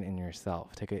confident in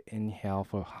yourself. Take an inhale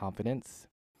for confidence.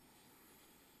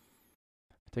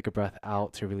 Take a breath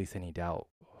out to release any doubt.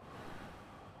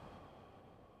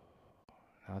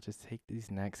 Now just take these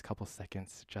next couple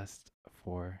seconds just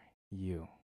for you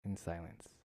in silence.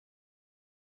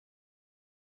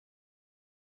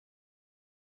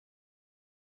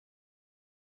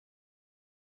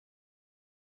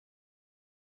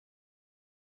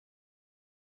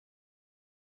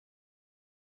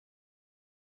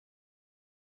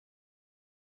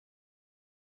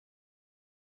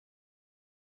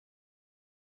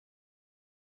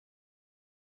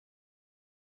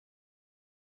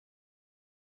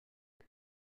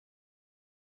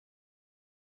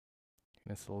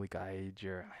 And slowly guide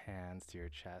your hands to your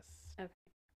chest. Okay.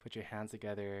 Put your hands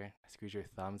together, squeeze your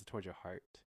thumbs towards your heart.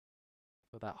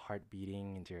 Feel that heart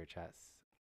beating into your chest.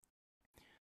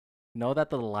 Know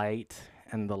that the light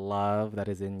and the love that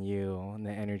is in you and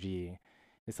the energy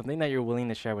is something that you're willing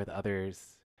to share with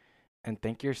others. And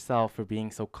thank yourself for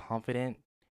being so confident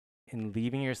in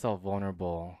leaving yourself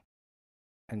vulnerable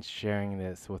and sharing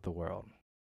this with the world.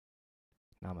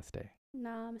 Namaste.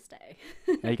 Namaste.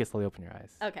 Now you can slowly open your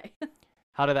eyes. Okay.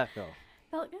 How did that feel?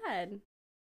 Felt good. It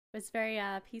was very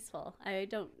peaceful. I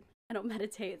don't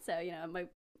meditate, so I'm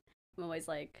always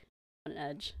like on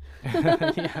edge.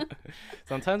 Yeah.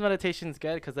 Sometimes meditation's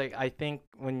good because I think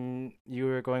when you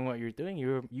were going what you're doing,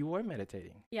 you were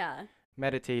meditating. Yeah.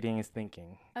 Meditating is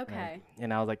thinking. Okay. Right?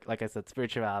 And I was like I said,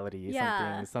 spirituality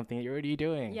is something that you're already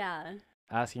doing. Yeah.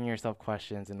 Asking yourself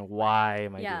questions and why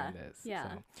am I doing this? Yeah.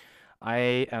 So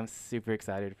I am super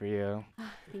excited for you.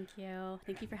 Thank you.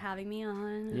 Thank you for having me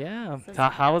on. Yeah. So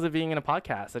How was it being in a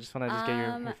podcast? I just want to get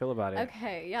your feel about it.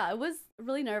 Okay. Yeah. It was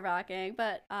really nerve-wracking,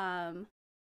 but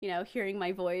hearing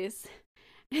my voice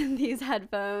in these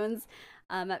headphones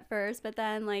at first, but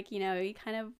then you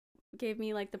kind of gave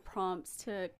me like the prompts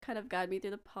to kind of guide me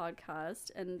through the podcast,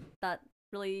 and that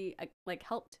really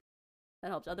helped. That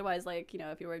helped. Otherwise,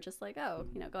 if you were just like, oh,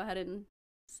 go ahead and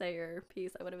say your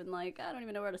piece, I would have been like, I don't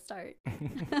even know where to start.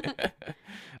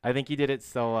 I think you did it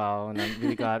so well, and I'm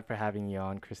really glad for having you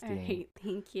on, Christine. All right,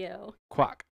 thank you.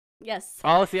 Quack. Yes.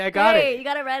 Oh, see, I got it. You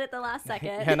got it right at the last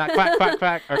second. Yeah, not quack, quack,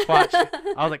 quack, or quatch.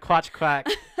 I was like quatch, quack,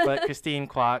 but Christine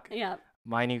Quack. Yeah.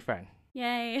 My new friend.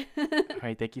 Yay. All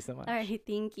right, thank you so much. All right,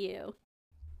 thank you.